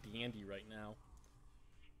freaking dandy right now.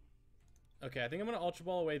 Okay, I think I'm going to Ultra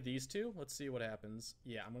Ball away these two. Let's see what happens.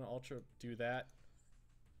 Yeah, I'm going to Ultra do that.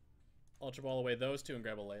 Ultra Ball away those two and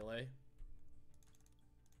grab a Lele.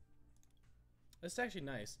 This is actually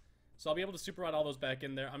nice. So I'll be able to Super Rod all those back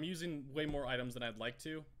in there. I'm using way more items than I'd like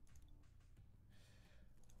to.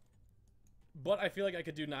 But I feel like I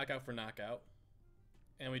could do knockout for knockout.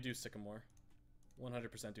 And we do Sycamore.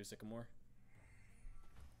 100% do Sycamore.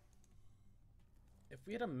 If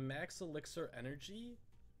we had a Max Elixir Energy...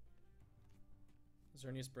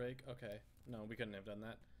 Xerneas Break. Okay. No, we couldn't have done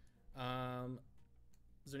that.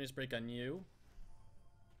 Xerneas Break on you.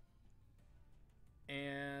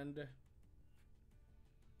 And...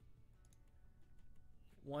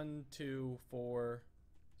 1, 2, 4,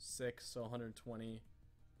 6, so 120.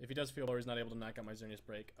 If he does Field Blower, he's not able to knock out my Xerneas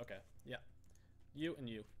Break. Okay, yeah. You and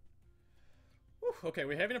you. Whew, okay,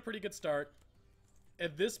 we're having a pretty good start.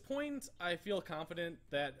 At this point, I feel confident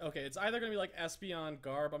that... Okay, it's either going to be like Espeon,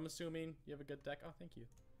 Garb, I'm assuming. You have a good deck? Oh, thank you.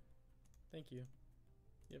 Thank you.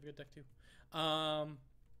 You have a good deck, too. I'm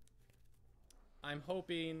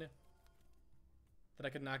hoping that I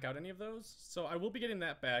could knock out any of those. So I will be getting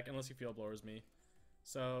that back, unless he Field Blowers me.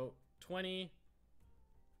 So, 20,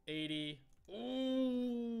 80.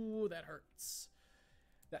 Ooh, that hurts.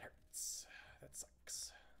 That hurts. That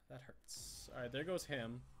sucks. That hurts. Alright, there goes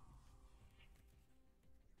him.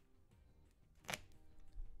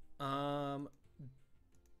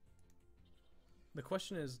 The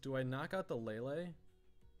question is, do I knock out the Lele?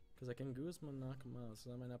 Because I can Guzma knock him out, so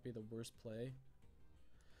that might not be the worst play.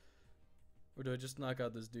 Or do I just knock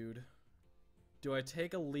out this dude? Do I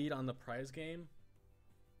take a lead on the prize game?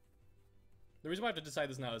 The reason why I have to decide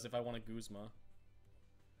this now is if I want to Guzma.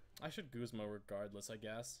 I should Guzma regardless, I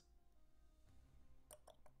guess.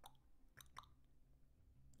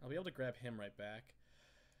 I'll be able to grab him right back.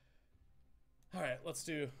 Alright, let's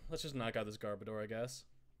just knock out this Garbodor, I guess.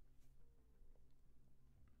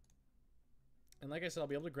 And like I said, I'll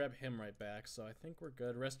be able to grab him right back, so I think we're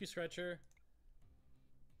good. Rescue Stretcher.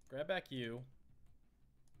 Grab back you.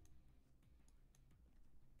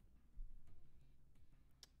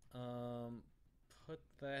 Put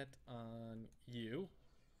that on you.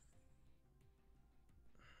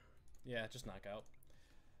 Yeah, just knockout.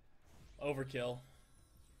 Overkill.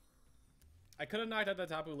 I could have knocked out the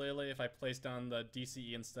Tapu Lele if I placed on the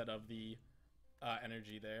DCE instead of the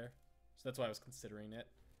energy there. So that's why I was considering it.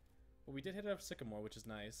 But we did hit a Sycamore, which is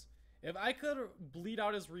nice. If I could bleed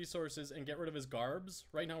out his resources and get rid of his Garbs,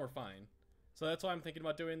 right now we're fine. So that's why I'm thinking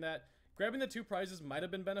about doing that. Grabbing the 2 prizes might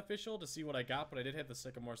have been beneficial to see what I got, but I did hit the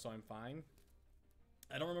Sycamore, so I'm fine.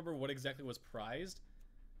 I don't remember what exactly was prized.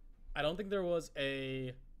 I don't think there was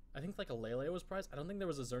a... I think like a Lele was prized. I don't think there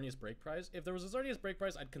was a Xerneas Break prize. If there was a Xerneas Break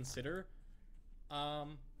prize, I'd consider.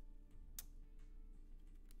 Was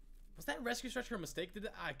that Rescue Stretcher a mistake?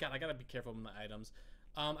 God, I gotta be careful with my items.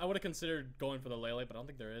 I would have considered going for the Lele, but I don't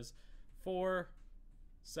think there is. 4,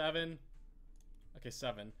 7. Okay,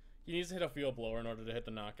 7. He needs to hit a field blower in order to hit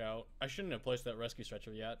the knockout. I shouldn't have placed that rescue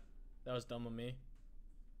stretcher yet. That was dumb of me.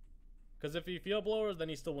 Because if he field blowers, then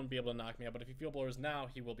he still wouldn't be able to knock me out. But if he field blowers now,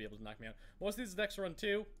 he will be able to knock me out. Most of these decks run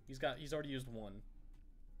 2. He's already used 1.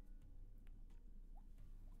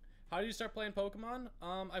 How do you start playing Pokemon?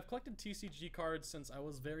 I've collected TCG cards since I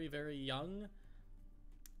was very, very young.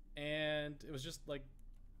 And it was just like,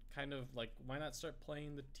 kind of like, why not start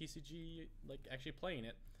playing the TCG, like actually playing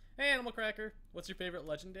it? Hey, Animal Cracker, what's your favorite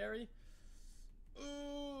legendary? Ooh,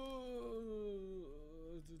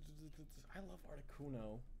 I love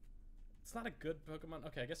Articuno. It's not a good Pokemon.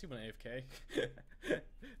 Okay, I guess he went AFK.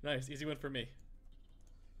 Nice, easy win for me.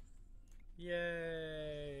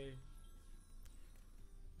 Yay.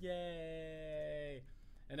 Yay.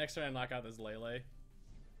 And next turn I knock out this Lele.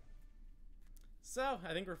 So,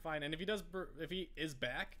 I think we're fine. And if he is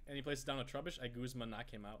back and he places down a Trubbish, I Guzma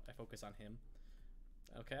knock him out. I focus on him.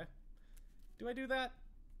 Okay. Do I do that?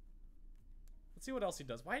 Let's see what else he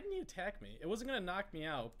does. Why didn't he attack me? It wasn't going to knock me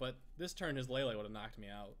out, but this turn his Lele would have knocked me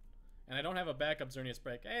out. And I don't have a backup Xerneas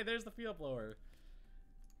Break. Hey, there's the field blower.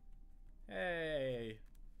 Hey.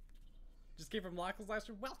 Just came from Lockless last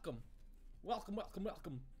year. Welcome. Welcome, welcome,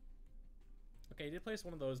 welcome. Okay, he did place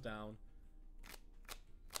one of those down.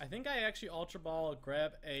 I think I actually Ultra Ball,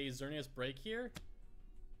 grab a Xerneas Break here.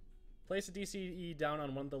 Place a DCE down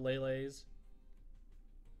on one of the Leles.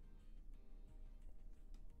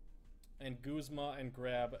 And Guzma and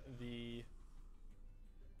grab the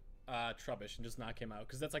Trubbish and just knock him out.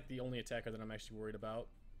 Because that's like the only attacker that I'm actually worried about.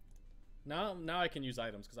 Now I can use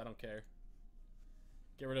items because I don't care.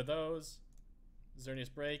 Get rid of those.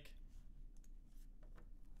 Xerneas Break.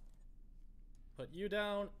 Put you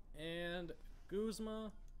down and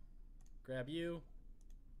Guzma. Grab you.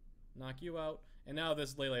 Knock you out. And now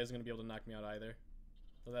this Lele isn't going to be able to knock me out either.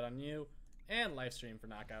 Throw that on you. And live stream for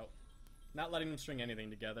knockout. Not letting them string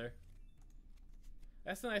anything together.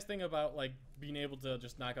 That's the nice thing about like being able to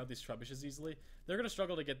just knock out these Trubbishes easily. They're going to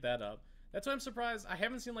struggle to get that up. That's why I'm surprised. I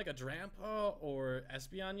haven't seen like a Drampa or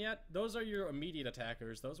Espeon yet. Those are your immediate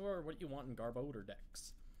attackers. Those are what you want in Garbodor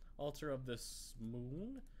decks. Altar of the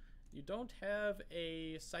Moon. You don't have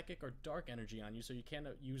a Psychic or Dark Energy on you, so you can't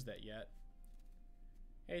use that yet.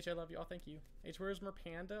 H, I love you. Oh, thank you. H, where's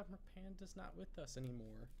Merpanda? Merpanda's not with us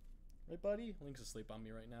anymore. Right, buddy? Link's asleep on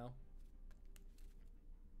me right now.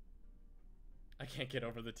 I can't get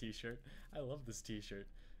over the t-shirt. I love this t-shirt.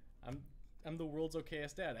 I'm the world's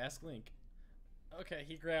okayest dad. Ask Link. Okay,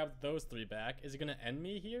 he grabbed those 3 back. Is he gonna end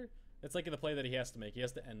me here? It's like the play that he has to make. He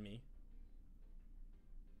has to end me.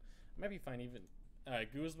 Might be fine even.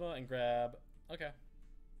 Alright, Guzma and grab. Okay.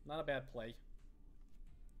 Not a bad play.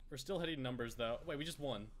 We're still hitting numbers though. Wait, we just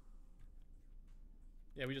won.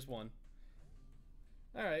 Yeah, we just won.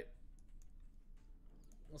 Alright.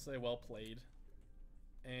 We'll say well played.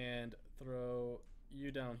 And throw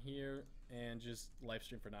you down here and just live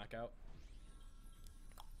stream for knockout.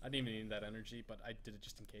 I didn't even need that energy, but I did it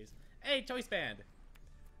just in case. Hey, Choice Band!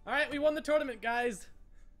 Alright, we won the tournament, guys!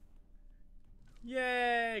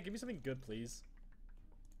 Yay! Give me something good, please.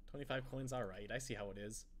 25 coins, alright. I see how it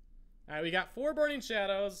is. Alright, we got 4 Burning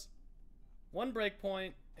Shadows, 1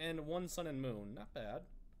 Breakpoint, and 1 Sun and Moon. Not bad.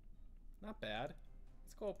 Not bad.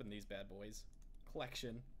 Let's go open these bad boys.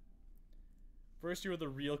 Collection. First year with the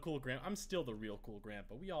real cool grandpa. I'm still the real cool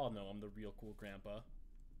grandpa. We all know I'm the real cool grandpa.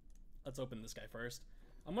 Let's open this guy first.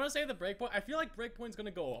 I'm gonna say the Breakpoint. I feel like Breakpoint's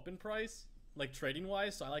gonna go up in price, like trading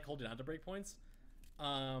wise, so I like holding on to Breakpoints.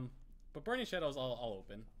 But Burning Shadows I'll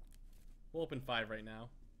open. We'll open 5 right now.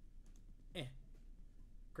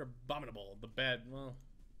 Crabominable. The bad, well,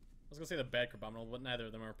 I was gonna say the bad Crabominable, but neither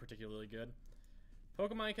of them are particularly good.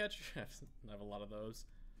 Pokemon Catcher. I have a lot of those.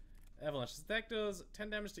 Avalanche. This deck does 10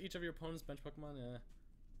 damage to each of your opponent's bench Pokemon.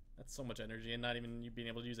 That's so much energy, and not even you being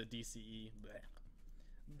able to use a DCE.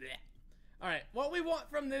 Blech. Blech. Alright, what we want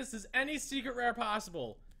from this is any secret rare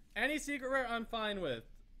possible. Any secret rare I'm fine with.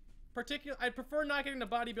 I'd prefer not getting the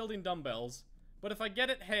bodybuilding dumbbells, but if I get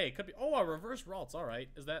it, hey, could be. Oh, a reverse Ralts. Alright,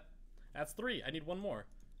 that's 3. I need 1 more.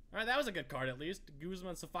 Alright, that was a good card at least. Guzma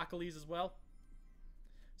and Sophocles as well.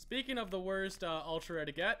 Speaking of the worst ultra rare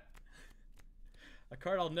to get, a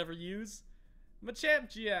card I'll never use,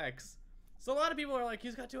 Machamp GX. So a lot of people are like,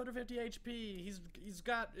 he's got 250 HP. He's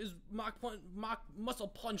got his mock muscle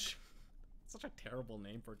punch. Such a terrible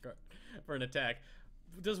name for an attack.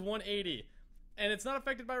 Does 180, and it's not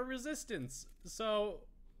affected by resistance. So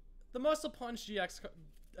the muscle punch GX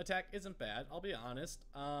attack isn't bad. I'll be honest.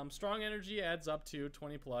 Strong energy adds up to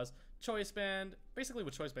 20 plus. Choice Band. Basically,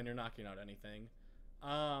 with Choice Band, you're knocking out anything.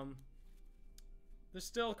 There's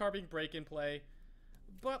still Carbine Break in play.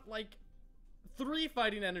 But, like, 3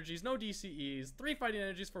 fighting energies, no DCEs, 3 fighting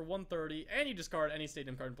energies for 130, and you discard any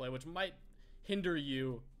stadium card in play, which might hinder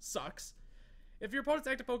you. Sucks. If your opponent's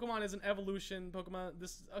active Pokemon is an evolution Pokemon,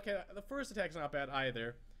 okay, the first attack's not bad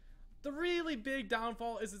either. The really big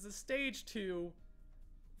downfall is it's a stage 2.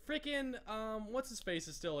 Freaking, what's his face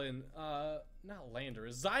is still in, not Lander.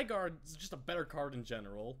 Zygarde's just a better card in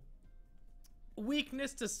general.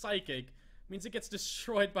 Weakness to Psychic means it gets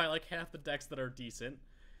destroyed by like half the decks that are decent.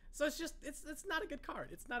 So it's just, it's not a good card.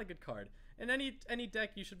 It's not a good card. And any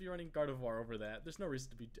deck, you should be running Gardevoir over that. There's no reason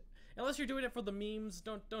to be, unless you're doing it for the memes,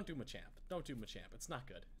 don't do Machamp. Don't do Machamp. It's not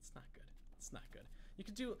good. It's not good. It's not good. You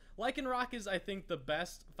could do, Lycanroc is, I think, the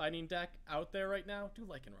best fighting deck out there right now. Do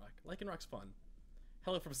Lycanroc. Lycanroc's fun.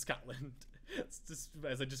 Hello from Scotland. It's just,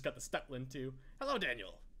 as I just got the Stutland too. Hello,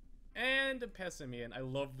 Daniel. And Pessimian. I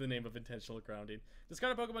love the name of Intentional Grounding.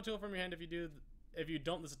 Discard a Pokemon tool from your hand. If you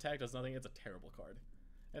don't, this attack does nothing. It's a terrible card.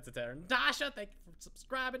 That's a terror. Dasha, thank you for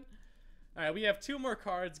subscribing. All right, we have 2 more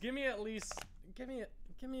cards. Give me at least, give me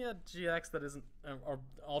a GX that isn't, or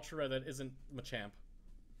Ultra Rare that isn't Machamp.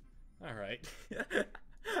 All right.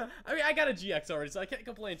 I mean, I got a GX already, so I can't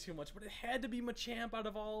complain too much. But it had to be Machamp out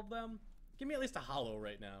of all of them. Give me at least a Holo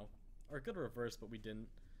right now, or a good reverse, but we didn't.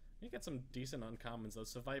 You got some decent uncommons though.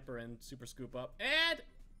 So Viper and Super Scoop Up, and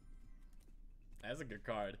that's a good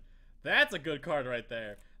card. That's a good card right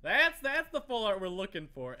there. That's the full art we're looking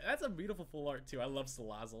for. That's a beautiful full art too. I love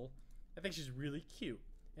Salazzle. I think she's really cute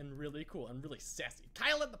and really cool and really sassy.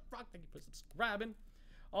 Kyle and the Frog, thank you for subscribing.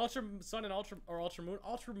 Ultra Sun and Ultra Moon.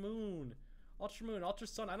 Ultra Moon. Ultra Moon. Ultra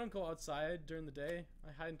Sun. I don't go outside during the day.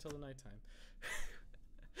 I hide until the nighttime.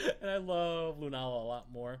 And I love Lunala a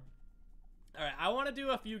lot more. Alright, I want to do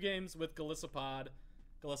a few games with Golisopod.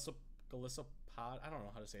 Golisopod? I don't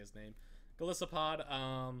know how to say his name. Golisopod,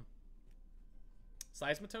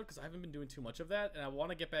 Seismitoad, because I haven't been doing too much of that, and I want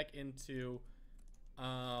to get back into,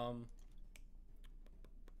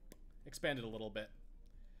 expand it a little bit.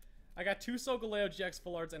 I got 2 Solgaleo GX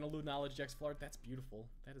full arts and a Lunala GX full art. That's beautiful.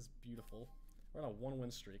 That is beautiful. We're on a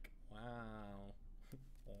 1-win streak. Wow.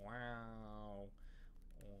 Wow.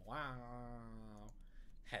 Wow.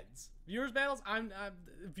 Heads. Viewers battles.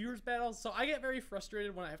 Viewers battles. So I get very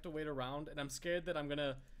frustrated when I have to wait around, and I'm scared that I'm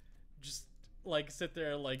gonna just like sit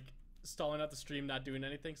there like stalling out the stream, not doing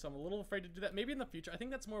anything. So I'm a little afraid to do that. Maybe in the future. I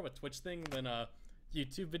think that's more of a Twitch thing than a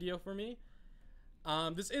YouTube video for me.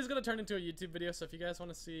 This is gonna turn into a YouTube video, so if you guys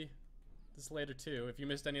want to see this later too, if you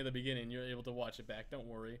missed any of the beginning, you're able to watch it back. Don't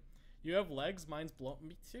worry. You have legs. Mine's blown.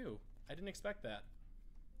 Me too. I didn't expect that.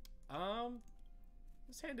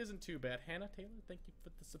 This hand isn't too bad. Hannah Taylor, thank you for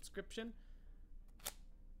the subscription.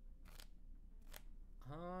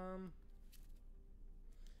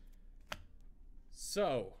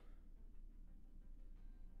 So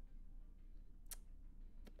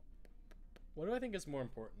what do I think is more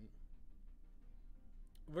important?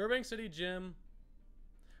 Burbank City Gym.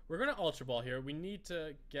 We're gonna Ultra Ball here. We need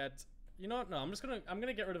to get, you know what? No, I'm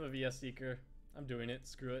gonna get rid of a VS Seeker. I'm doing it.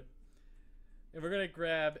 Screw it. And we're gonna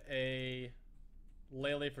grab a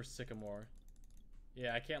Lele for Sycamore.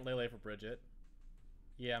 Yeah, I can't Lele for Bridget.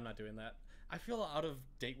 Yeah, I'm not doing that. I feel out of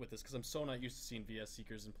date with this because I'm so not used to seeing VS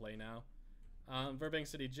Seekers in play now. Burbank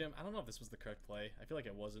City Gym. I don't know if this was the correct play. I feel like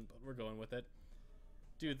it wasn't, but we're going with it.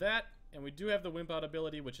 Do that, and we do have the Wimp Out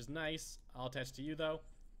ability, which is nice. I'll attach to you, though.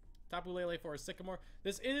 Tapu Lele for a Sycamore.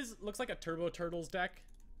 This looks like a Turbo Turtles deck.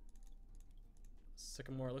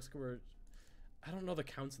 Sycamore, looks like I don't know the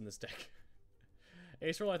counts in this deck.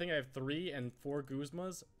 Ace roll, I think I have 3 and 4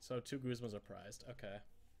 Guzmas, so 2 Guzmas are prized. Okay,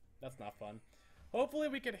 that's not fun. Hopefully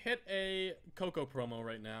we could hit a Coco promo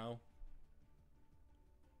right now.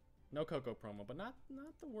 No Coco promo, but not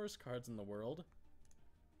the worst cards in the world.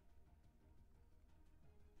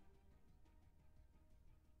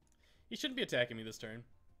 He shouldn't be attacking me this turn.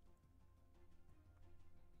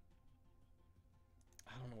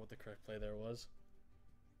 I don't know what the correct play there was.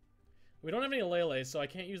 We don't have any Lele, so I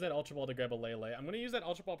can't use that Ultra Ball to grab a Lele. I'm going to use that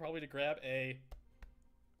Ultra Ball probably to grab a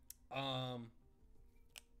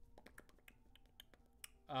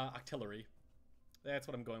Octillery. That's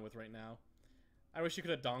what I'm going with right now. I wish you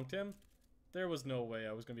could have donked him. There was no way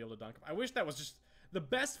I was going to be able to donk him. I wish that was just... The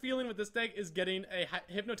best feeling with this deck is getting a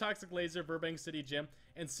Hypnotoxic Laser Burbank City Gym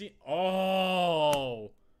and see...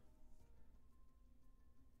 Oh!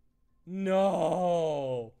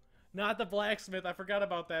 No! Not the Blacksmith. I forgot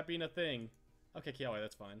about that being a thing. Okay, Kiawe,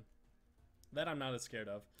 that's fine. That I'm not as scared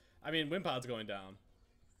of. I mean, Wimpod's going down.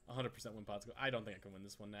 100% Wimpod's going... I don't think I can win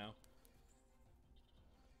this one now.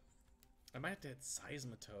 I might have to hit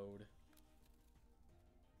Seismitoad.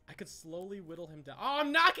 I could slowly whittle him down. Oh,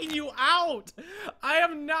 I'm knocking you out! I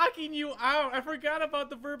am knocking you out! I forgot about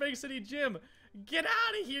the Burbank City Gym. Get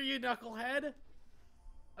out of here, you knucklehead!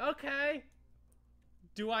 Okay.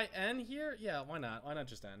 Do I end here? Yeah, why not? Why not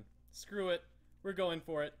just end? Screw it. We're going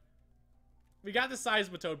for it. We got the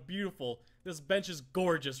Seismitoad. Beautiful. This bench is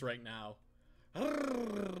gorgeous right now.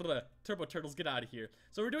 Turbo Turtles, get out of here.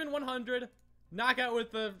 So we're doing 100. Knockout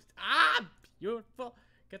with the... Ah! Beautiful.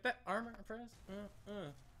 Get that armor first.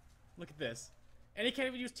 Look at this. And he can't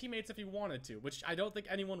even use teammates if he wanted to, which I don't think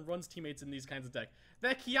anyone runs teammates in these kinds of decks.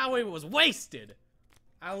 That Kiawe was wasted.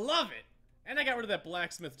 I love it. And I got rid of that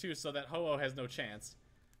blacksmith too, so that Ho-Oh has no chance.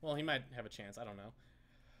 Well, he might have a chance. I don't know.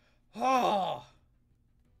 Oh.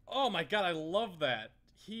 Oh my god, I love that.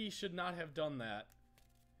 He should not have done that.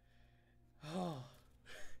 Oh.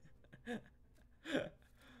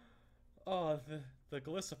 Oh, the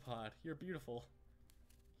Glissapod. You're beautiful.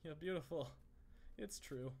 You're beautiful. It's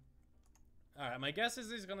true. Alright, my guess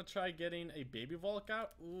is he's gonna try getting a Baby Volk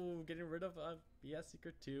out. Ooh, getting rid of a VS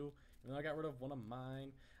Seeker too. And then I got rid of one of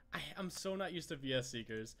mine. I'm so not used to VS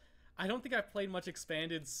Seekers. I don't think I've played much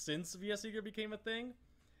Expanded since VS Seeker became a thing.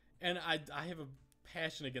 And I have a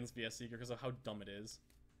passion against VS Seeker because of how dumb it is.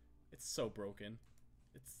 It's so broken.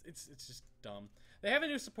 It's just dumb. They have a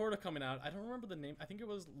new supporter coming out. I don't remember the name. I think it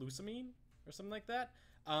was Lusamine or something like that.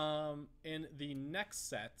 In the next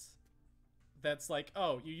set, that's like,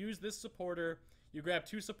 oh, you use this supporter, you grab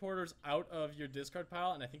 2 supporters out of your discard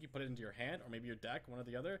pile, and I think you put it into your hand, or maybe your deck, one or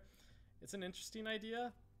the other. It's an interesting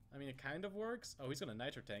idea. I mean, it kind of works. Oh, he's gonna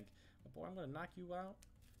Nitro Tank. But boy, I'm gonna knock you out.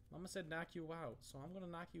 Mama said knock you out, so I'm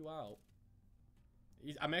gonna knock you out.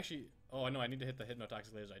 I'm actually... Oh, no, I need to hit the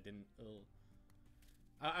Hypnotoxic Laser. I didn't. Ugh.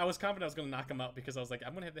 I was confident I was gonna knock him out because I was like,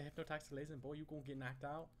 I'm gonna hit the Hypnotoxic Laser, and boy, you gonna get knocked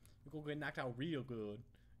out. You gonna get knocked out real good.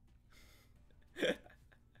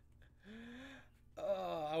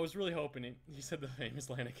 I was really hoping he said the famous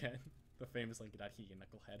line again. The famous line, get out here, you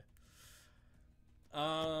knucklehead.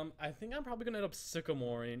 I think I'm probably gonna end up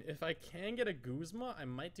Sycamoring. If I can get a Guzma, I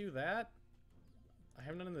might do that. I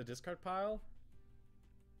have none in the discard pile.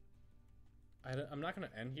 I'm not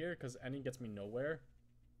gonna end here because ending gets me nowhere.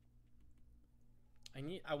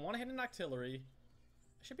 I want to hit an Octillery.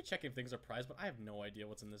 I should be checking if things are prized, but I have no idea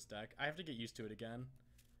what's in this deck. I have to get used to it again.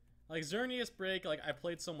 Like Xerneas Break, like I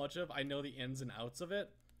played so much of, I know the ins and outs of it.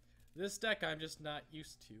 This deck I'm just not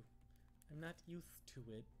used to. I'm not used to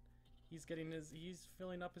it. He's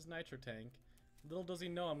filling up his Nitro Tank. Little does he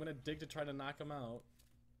know I'm gonna dig to try to knock him out.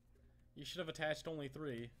 You should have attached only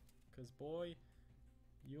 3. Cause boy,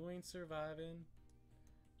 you ain't surviving.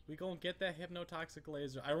 We gonna get that Hypnotoxic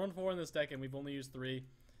Laser. I run 4 in this deck and we've only used 3.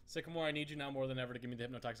 Sycamore, I need you now more than ever to give me the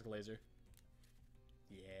Hypnotoxic Laser.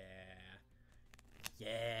 Yeah.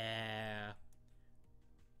 Yeah.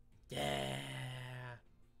 Yeah.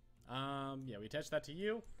 Yeah, we attach that to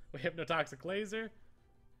you. We Hypnotoxic Laser.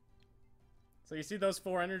 So you see those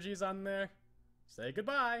 4 energies on there? Say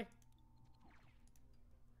goodbye.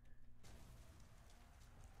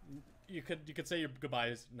 You could say your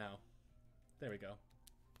goodbyes now. There we go.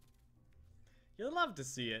 You'll love to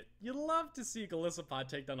see it. You'll love to see Galissapod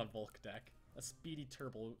take down a Volk deck. A speedy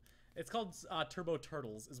turbo. It's called Turbo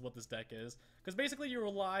Turtles is what this deck is. Because basically you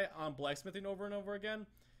rely on blacksmithing over and over again.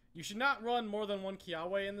 You should not run more than 1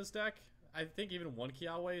 Kiawe in this deck. I think even 1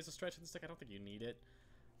 Kiawe is a stretch in this deck. I don't think you need it.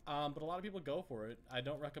 But a lot of people go for it. I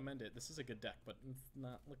don't recommend it. This is a good deck, but it's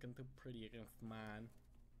not looking too pretty against mine.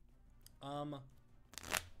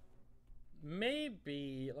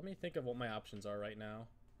 Maybe... Let me think of what my options are right now.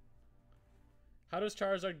 How does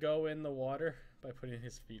Charizard go in the water? By putting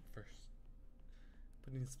his feet first.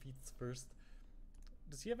 Putting his feet first.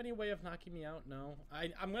 Does he have any way of knocking me out? No.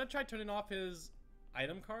 I'm going to try turning off his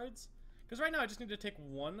item cards. Because right now I just need to take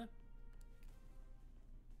 1.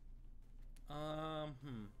 I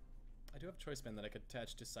do have Choice Band that I could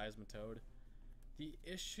attach to Seismitoad. The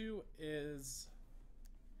issue is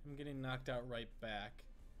I'm getting knocked out right back.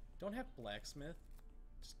 Don't have Blacksmith.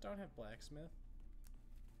 Just don't have Blacksmith.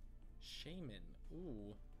 Shaman.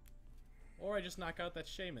 Ooh. Or I just knock out that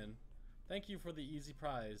Shaman. Thank you for the easy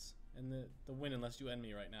prize. And the win unless you end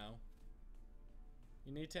me right now.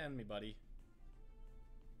 You need to end me, buddy.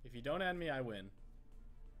 If you don't end me, I win.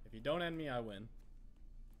 If you don't end me, I win.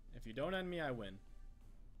 If you don't end me, I win.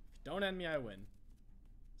 If you don't end me, I win.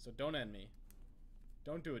 So don't end me.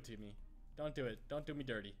 Don't do it to me. Don't do it. Don't do me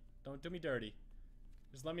dirty. Don't do me dirty.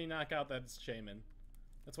 Just let me knock out that Shaman.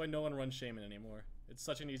 That's why no one runs Shaman anymore. It's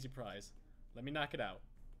such an easy prize. Let me knock it out.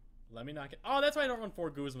 Let me knock it. Oh, that's why I don't run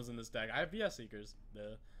 4 Guzmas in this deck. I have VS Seekers.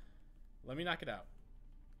 Duh. Let me knock it out.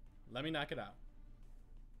 Let me knock it out.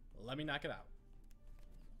 Let me knock it out.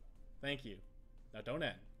 Thank you. Now don't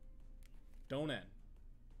end. Don't end.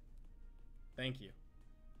 Thank you.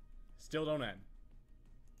 Still don't end.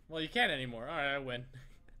 Well, you can't anymore. Alright, I win.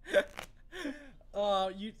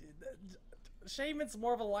 Shaman's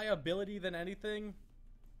more of a liability than anything.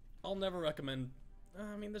 I'll never recommend.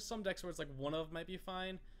 I mean, there's some decks where it's like one of might be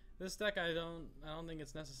fine. This deck, I don't think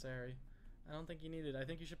it's necessary. I don't think you need it. I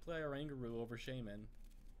think you should play Oranguru over Shaman.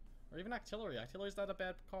 Or even Octillery. Octillery's not a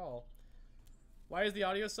bad call. Why is the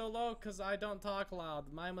audio so low? Because I don't talk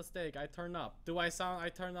loud. My mistake. I turn up. Do I sound... I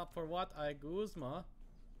turn up for what? I Guzma.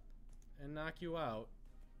 And knock you out.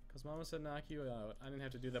 Because Mama said knock you out. I didn't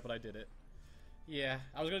have to do that, but I did it. Yeah.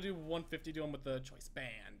 I was going to do 150 to him with the choice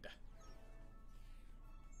band.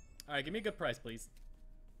 Alright, give me a good price, please.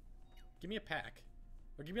 Give me a pack.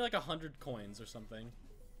 Or give me like 100 coins or something.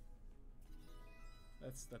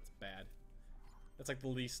 That's bad. That's like the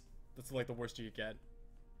least... That's like the worst you could get.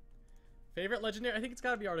 Favorite legendary? I think it's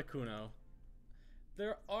gotta be Articuno.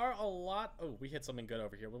 There are a lot... Oh, we hit something good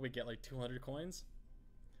over here. What did we get? Like 200 coins?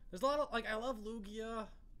 There's a lot of... Like, I love Lugia.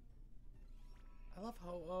 I love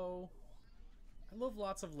Ho-Oh. I love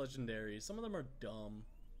lots of legendaries. Some of them are dumb.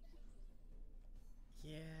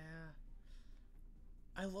 Yeah.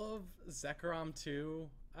 I love Zekrom too.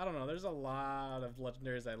 I don't know. There's a lot of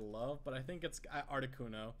legendaries I love, but I think it's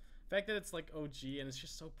Articuno. The fact that it's like OG and it's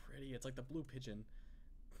just so pretty. It's like the blue pigeon.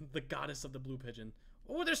 The goddess of the blue pigeon.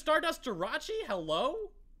 Oh, there's Stardust Jirachi? Hello?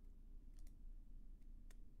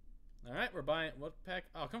 Alright, we're buying... What pack?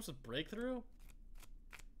 Oh, it comes with Breakthrough?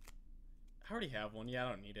 I already have one. Yeah, I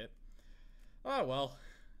don't need it. Oh, well.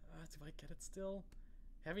 Do I get it still?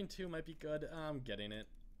 Having two might be good. I'm getting it.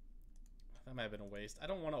 That might have been a waste. I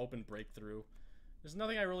don't want to open Breakthrough. There's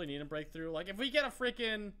nothing I really need in Breakthrough. Like, if we get a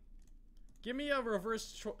freaking... Give me a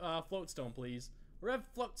reverse Floatstone, please. Rev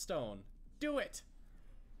Floatstone. Do it!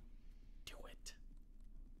 Do it.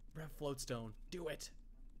 Rev Floatstone. Do it.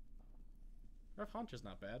 Rev Haunter's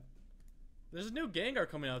not bad. There's a new Gengar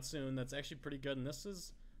coming out soon that's actually pretty good, and this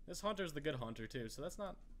Haunter's the good Haunter, too, so that's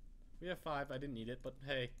not... We have 5. I didn't need it, but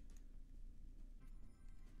hey.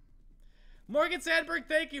 Morgan Sandberg,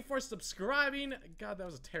 thank you for subscribing. God, that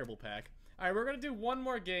was a terrible pack. Alright, we're going to do one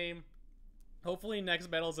more game. Hopefully next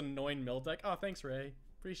battle's an annoying mill deck. Oh, thanks, Ray.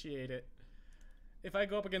 Appreciate it. If I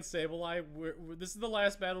go up against Sableye, this is the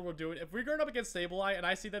last battle we're doing. If we're going up against Sableye and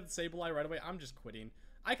I see that it's Sableye right away, I'm just quitting.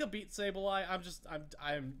 I could beat Sableye.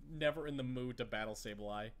 I'm never in the mood to battle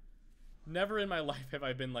Sableye. Never in my life have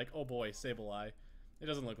I been like, oh boy, Sableye. It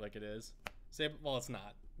doesn't look like it is. Well, it's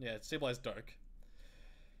not. Yeah, Sableye's dark.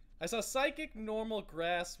 I saw Psychic, Normal,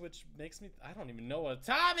 Grass, which makes me... I don't even know what...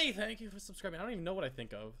 Tommy, thank you for subscribing. I don't even know what I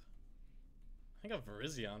think of. I think of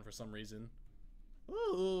Virizion for some reason.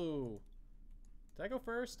 Ooh. Did I go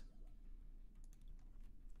first?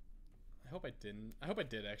 I hope I didn't. I hope I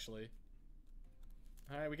did, actually.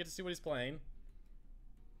 Alright, we get to see what he's playing.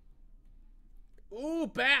 Ooh,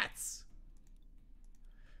 bats!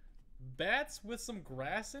 Bats with some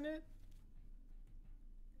grass in it?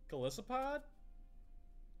 Golisopod?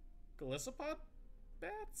 Golisopod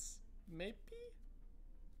bats? Maybe?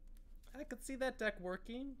 I could see that deck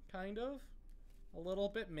working, kind of. A little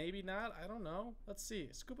bit, maybe not. I don't know. Let's see.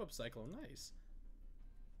 Scoop Up Cyclone, nice.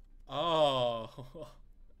 Oh.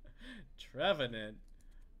 Trevenant.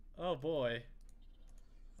 Oh boy.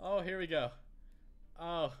 Oh, here we go.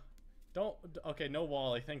 Oh. Don't. Okay, no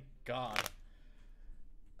Wally, thank God.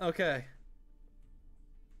 Okay.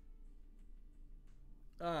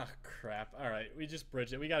 Ah, crap. Alright, we just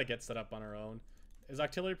bridge it. We gotta get set up on our own. Is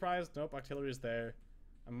Octillery prized? Nope, Octillery is there.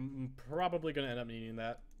 I'm probably gonna end up needing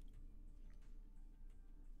that.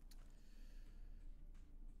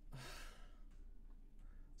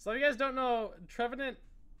 So if you guys don't know, Trevenant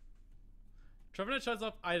shuts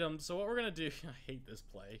off items, so what we're gonna do... I hate this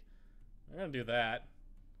play. We're gonna do that.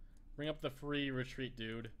 Bring up the free retreat,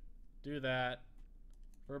 dude. Do that.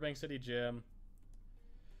 Burbank City Gym.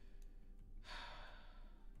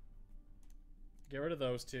 Get rid of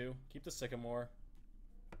those two. Keep the Sycamore.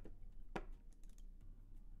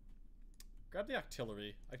 Grab the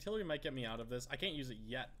Octillery. Octillery might get me out of this. I can't use it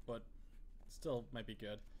yet, but still might be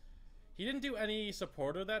good. He didn't do any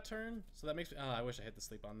supporter that turn, so that makes me... Oh, I wish I hit the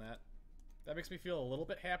sleep on that. That makes me feel a little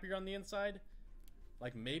bit happier on the inside.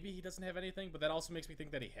 Like, maybe he doesn't have anything, but that also makes me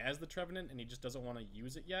think that he has the Trevenant and he just doesn't want to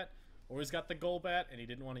use it yet. Or he's got the Golbat and he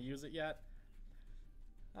didn't want to use it yet.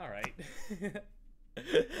 Alright.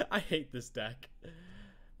 I hate this deck.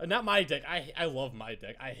 Not my deck. I love my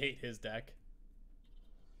deck. I hate his deck.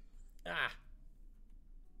 Ah.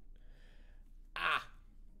 Ah.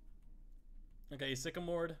 Okay, he's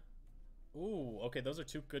Sycamored. Ooh, okay, those are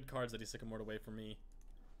two good cards that he Sycamored away from me.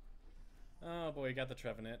 Oh boy, he got the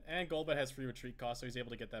Trevenant. And Golbat has free retreat cost, so he's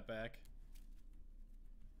able to get that back.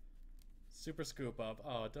 Super scoop up.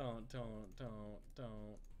 Oh, don't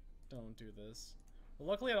do this. Well,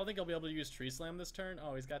 luckily I don't think he'll be able to use Tree Slam this turn.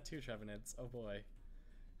 Oh, he's got 2 Trevenants. Oh boy.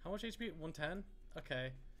 How much HP? 110?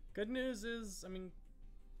 Okay. Good news is, I mean,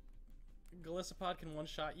 Golisopod can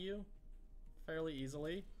one-shot you fairly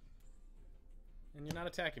easily. And you're not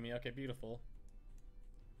attacking me. Okay, beautiful.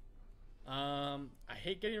 I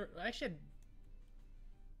hate getting... Actually,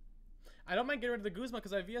 I don't mind getting rid of the Guzma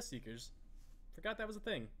because I have VS Seekers. Forgot that was a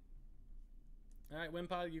thing. Alright,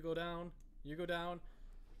 Wimpod, you go down. You go down.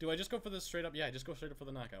 Do I just go for the straight up? Yeah, I just go straight up for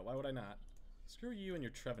the knockout. Why would I not? Screw you and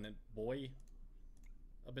your Trevenant, boy.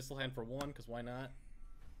 Abyssal Hand for 1, because why not?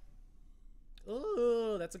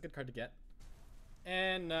 Ooh, that's a good card to get.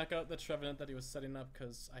 And knock out the Trevenant that he was setting up,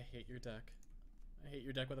 because I hate your deck. I hate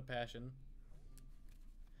your deck with a passion.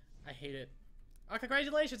 I hate it. Oh,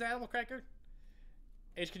 congratulations, Animal Cracker!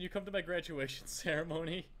 H, can you come to my graduation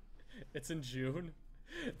ceremony? It's in June.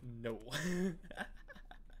 No.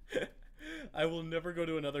 I will never go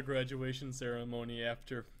to another graduation ceremony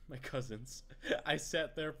after my cousin's. I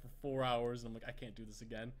sat there for 4 hours and I'm like, I can't do this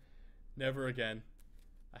again. Never again.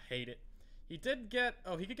 I hate it. He did get...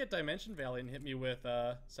 Oh, he could get Dimension Valley and hit me with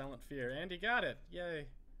Silent Fear. And he got it. Yay.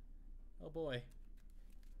 Oh boy.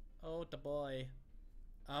 Oh, the boy.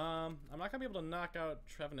 I'm not gonna be able to knock out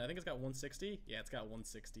Trevenant. I think it's got 160. Yeah, it's got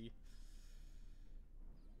 160.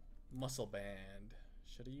 Muscle Band.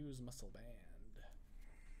 Should have used Muscle Band.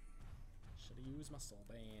 Should have used Muscle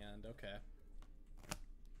Band. Okay.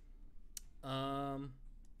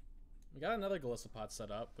 We got another Golisopod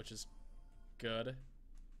set up, which is good.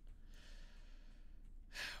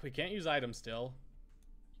 We can't use items still,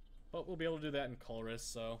 but we'll be able to do that in Colress,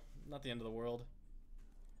 so not the end of the world.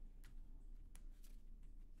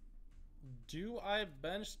 Do I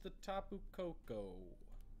bench the Tapu Koko?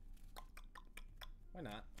 Why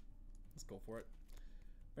not? Let's go for it.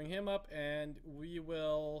 Bring him up and we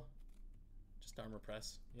will just armor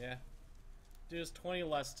press. Yeah. There's 20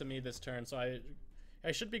 less to me this turn, so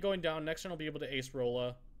I should be going down. Next turn I'll be able to Ace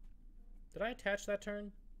Rolla. Did I attach that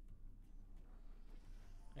turn?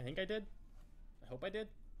 I think I did. I hope I did.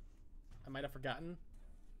 I might have forgotten.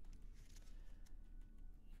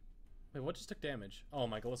 Wait, what just took damage? Oh,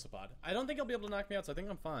 my Golisopod. I don't think he'll be able to knock me out, so I think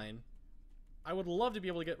I'm fine. I would love to be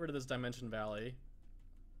able to get rid of this Dimension Valley.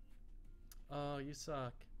 Oh, you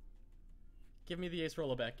suck. Give me the Ace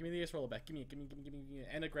Rolla back. Give me the Ace Rolla back. Give me.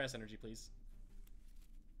 And a Grass Energy, please.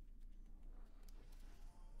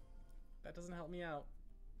 That doesn't help me out.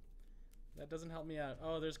 That doesn't help me out.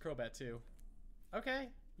 Oh, there's Crobat, too. Okay.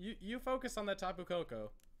 You focus on that Tapu Koko.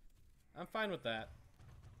 I'm fine with that.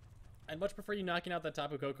 I'd much prefer you knocking out that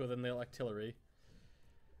Tapu Koko than the Electillery.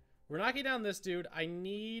 We're knocking down this dude. I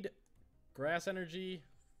need Grass Energy.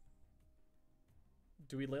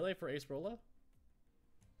 Do we Lele for Ace Rolla?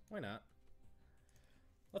 Why not?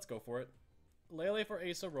 Let's go for it. Lele for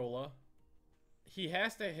Ace Rolla. He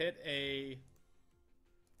has to hit a...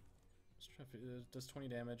 Does 20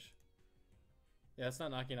 damage. Yeah, it's not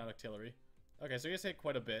knocking out Octillery. Okay, so he has to hit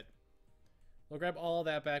quite a bit. We'll grab all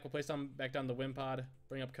that back. We'll place them back down the Wimpod.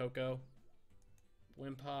 Bring up Koko.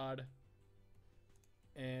 Wimpod.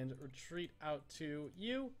 And retreat out to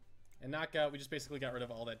you. And knock out. We just basically got rid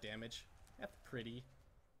of all that damage. That's pretty.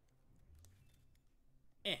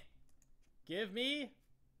 Give me...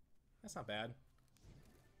 That's not bad.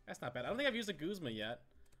 That's not bad. I don't think I've used a Guzma yet.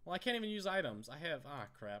 Well, I can't even use items. I have... Ah,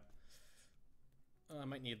 crap. I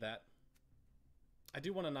might need that. I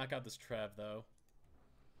do want to knock out this Trev, though.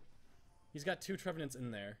 He's got 2 Trevenants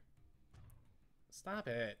in there. Stop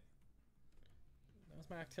it. That was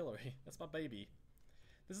my Octillery. That's my baby.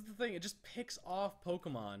 This is the thing. It just picks off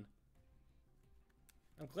Pokemon.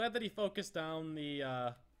 I'm glad that he focused down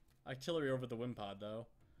the Octillery over the Wimpod, though.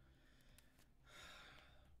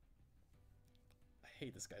 I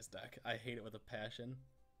hate this guy's deck. I hate it with a passion.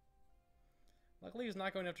 Luckily, he's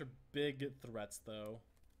not going after big threats, though.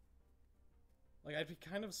 Like, I'd be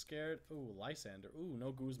kind of scared. Ooh, Lysander. Ooh,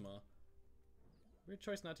 no Guzma. Weird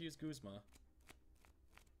choice not to use Guzma.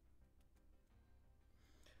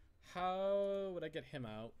 How would I get him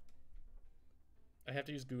out? I'd have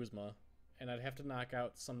to use Guzma. And I'd have to knock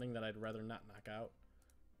out something that I'd rather not knock out.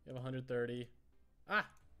 You have 130. Ah!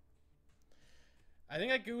 I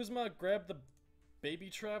think I Guzma grabbed the Baby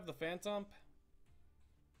Trev, the Phantom.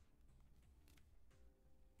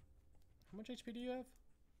 How much HP do you have?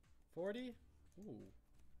 40? Ooh.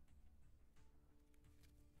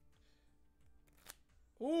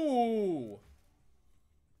 Ooh!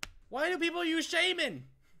 Why do people use Shaman?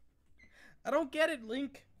 I don't get it,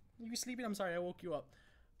 Link. You sleeping? I'm sorry, I woke you up.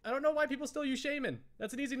 I don't know why people still use Shaman.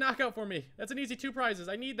 That's an easy knockout for me. That's an easy 2 prizes.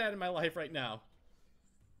 I need that in my life right now.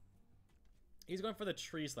 He's going for the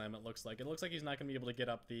tree slam, it looks like. It looks like he's not going to be able to get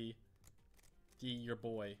up your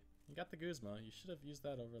boy. You got the Guzma. You should have used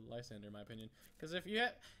that over Lysander, in my opinion. Because if you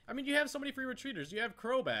have... I mean, you have so many free retreaters. You have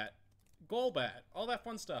Crobat, Golbat, all that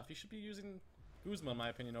fun stuff. You should be using Guzma, in my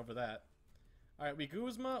opinion, over that. Alright, we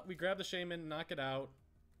Guzma, we grab the Shaman, knock it out.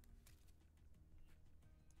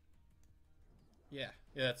 Yeah,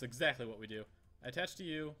 that's exactly what we do. I attach to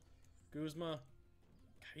you, Guzma.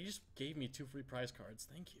 God, you just gave me 2 free prize cards.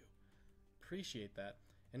 Thank you. Appreciate that.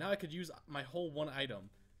 And now I could use my whole 1 item.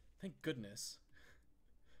 Thank goodness.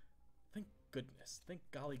 Thank goodness. Thank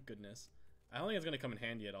golly goodness. I don't think it's going to come in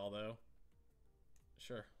handy at all, though.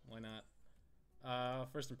 Sure, why not?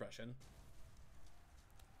 First impression.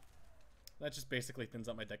 That just basically thins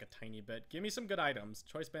out my deck a tiny bit. Give me some good items.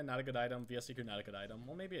 Choice Band, not a good item. VS Seeker, not a good item.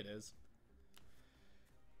 Well, maybe it is.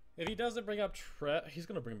 If he doesn't bring up Trev, he's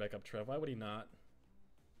going to bring back up Trev. Why would he not?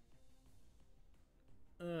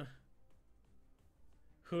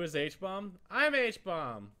 Who is H-Bomb? I'm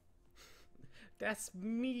H-Bomb! That's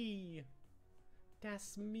me!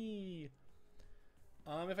 That's me!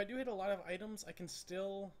 If I do hit a lot of items, I can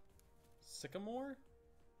still Sycamore?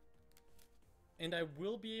 And I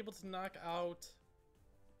will be able to knock out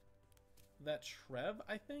that Trev,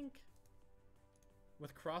 I think?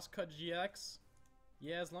 With Crosscut GX?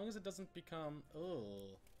 Yeah, as long as it doesn't become...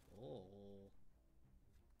 Oh.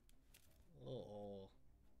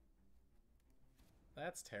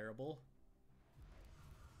 That's terrible.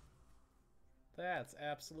 That's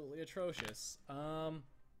absolutely atrocious. How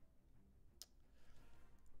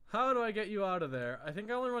do I get you out of there? I think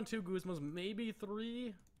I only run 2 Guzmas, maybe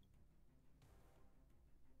 3?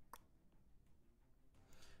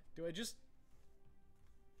 Do I just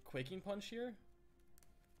Quaking Punch here?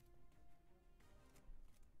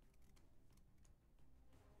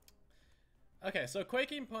 Okay, so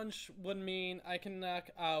Quaking Punch would mean I can knock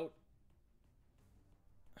out...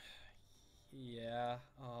 Yeah.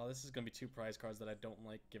 Oh, this is going to be 2 prize cards that I don't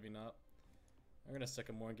like giving up. I'm going to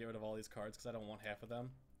Sycamore and get rid of all these cards because I don't want half of them.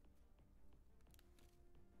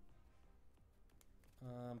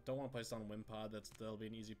 Don't want to place on Wimpod. That'll be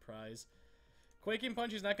an easy prize. Quaking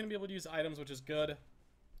Punch, he's not going to be able to use items, which is good.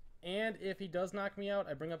 And if he does knock me out,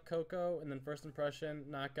 I bring up Coco, and then First Impression,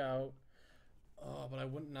 knockout. Oh, but I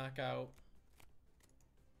wouldn't knock out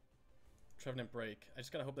Trevenant Break. I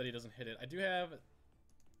just gotta hope that he doesn't hit it. I do have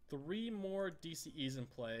 3 more DCEs in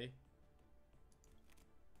play.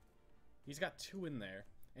 He's got 2 in there.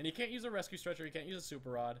 And he can't use a Rescue Stretcher, he can't use a Super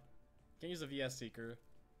Rod. He can't use a VS Seeker.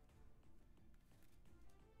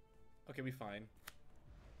 Okay, we fine.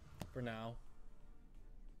 For now.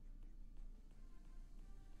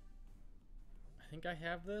 I think I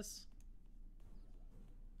have this.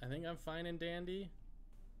 I think I'm fine and dandy.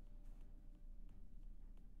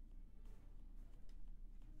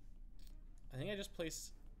 I think I just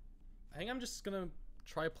place... I think I'm just gonna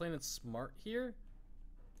try playing it smart here.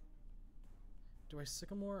 Do I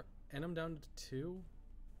Sycamore? End him down to 2?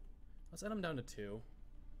 Let's end him down to 2.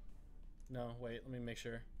 No, wait, let me make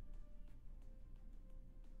sure.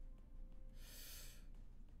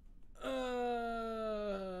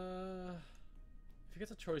 If he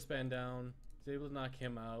gets a Choice Band down, he's able to knock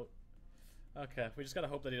him out. Okay, we just gotta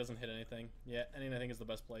hope that he doesn't hit anything. Yeah, anything is the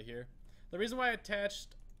best play here. The reason why I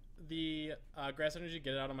attached the Grass Energy,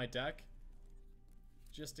 get it out of my deck,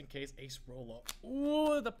 just in case. Ace roll up.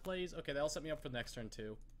 Ooh, the plays. Okay, that'll set me up for the next turn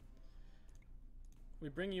too. We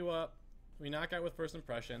bring you up. We knock out with First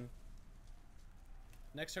Impression.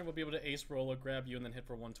 Next turn we'll be able to Ace roll, grab you, and then hit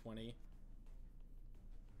for 120.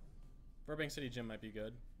 Burbank City Gym might be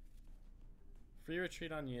good. Free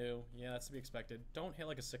retreat on you. Yeah, that's to be expected. Don't hit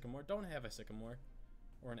like a Sycamore. Don't have a Sycamore.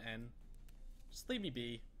 Or an N. Just leave me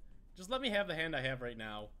be. Just let me have the hand I have right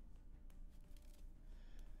now.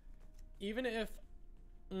 Even if...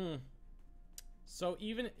 So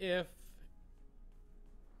even if...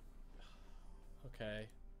 Okay.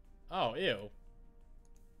 Oh, ew.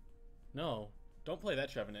 No. Don't play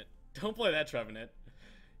that Trevenant. Don't play that Trevenant.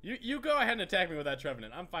 You go ahead and attack me with that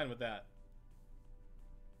Trevenant. I'm fine with that.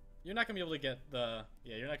 You're not going to be able to get the...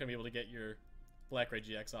 Yeah, you're not going to be able to get your Black Ray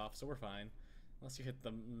GX off, so we're fine. Unless you hit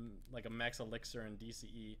the, like, a Max Elixir and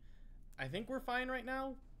DCE. I think we're fine right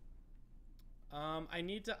now. I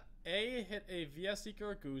need to, A, hit a VS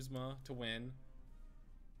Seeker or Guzma to win.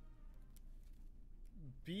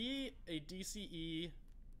 B, a DCE.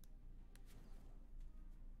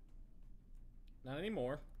 Not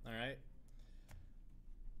anymore. Alright.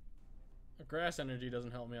 Grass Energy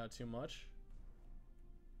doesn't help me out too much.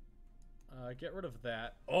 Get rid of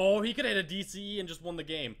that. Oh, he could hit a DCE and just won the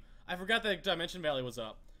game. I forgot that Dimension Valley was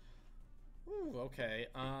up. Ooh, okay.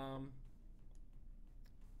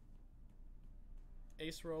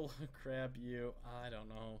 Ace roll, grab you. I don't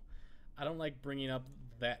know. I don't like bringing up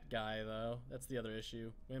that guy though. That's the other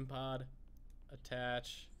issue. Wimpod,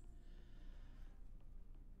 attach.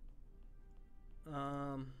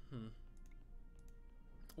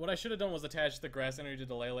 What I should have done was attach the grass energy to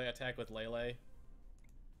the Lele, attack with Lele.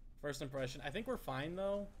 First impression. I think we're fine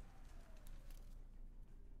though.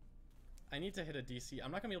 I need to hit a DC.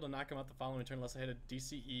 I'm not gonna be able to knock him out the following turn unless I hit a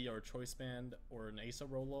DCE or a Choice Band or an Asa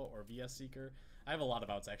Rolo or VS Seeker. I have a lot of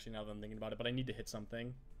outs actually now that I'm thinking about it, but I need to hit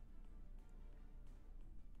something.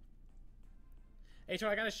 HR,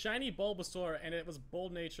 I got a shiny Bulbasaur and it was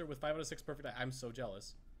Bold Nature with 5 out of 6 perfect. I'm so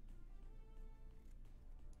jealous.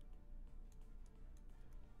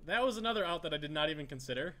 That was another out that I did not even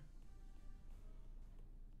consider.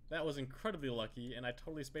 That was incredibly lucky, and I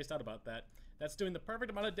totally spaced out about that. That's doing the perfect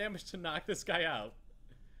amount of damage to knock this guy out.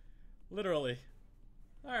 Literally.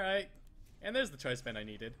 Alright. And there's the Choice Band I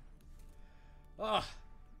needed. Oh,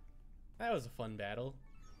 that was a fun battle.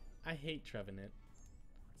 I hate Trevenant.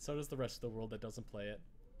 So does the rest of the world that doesn't play it.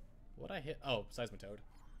 What I hit? Oh, Seismitoad.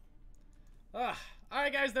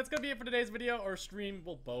 Alright guys, that's gonna be it for today's video, or stream.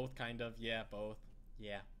 Well, both, kind of. Yeah, both.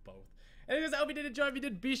 Yeah, both. Anyways, I hope you did enjoy. If you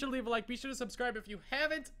did, be sure to leave a like. Be sure to subscribe if you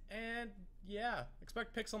haven't. And yeah,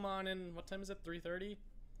 expect Pixelmon in, what time is it? 3:30? If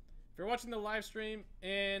you're watching the live stream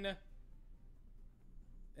in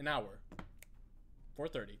an hour.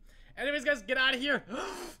 4:30. Anyways, guys, get out of here.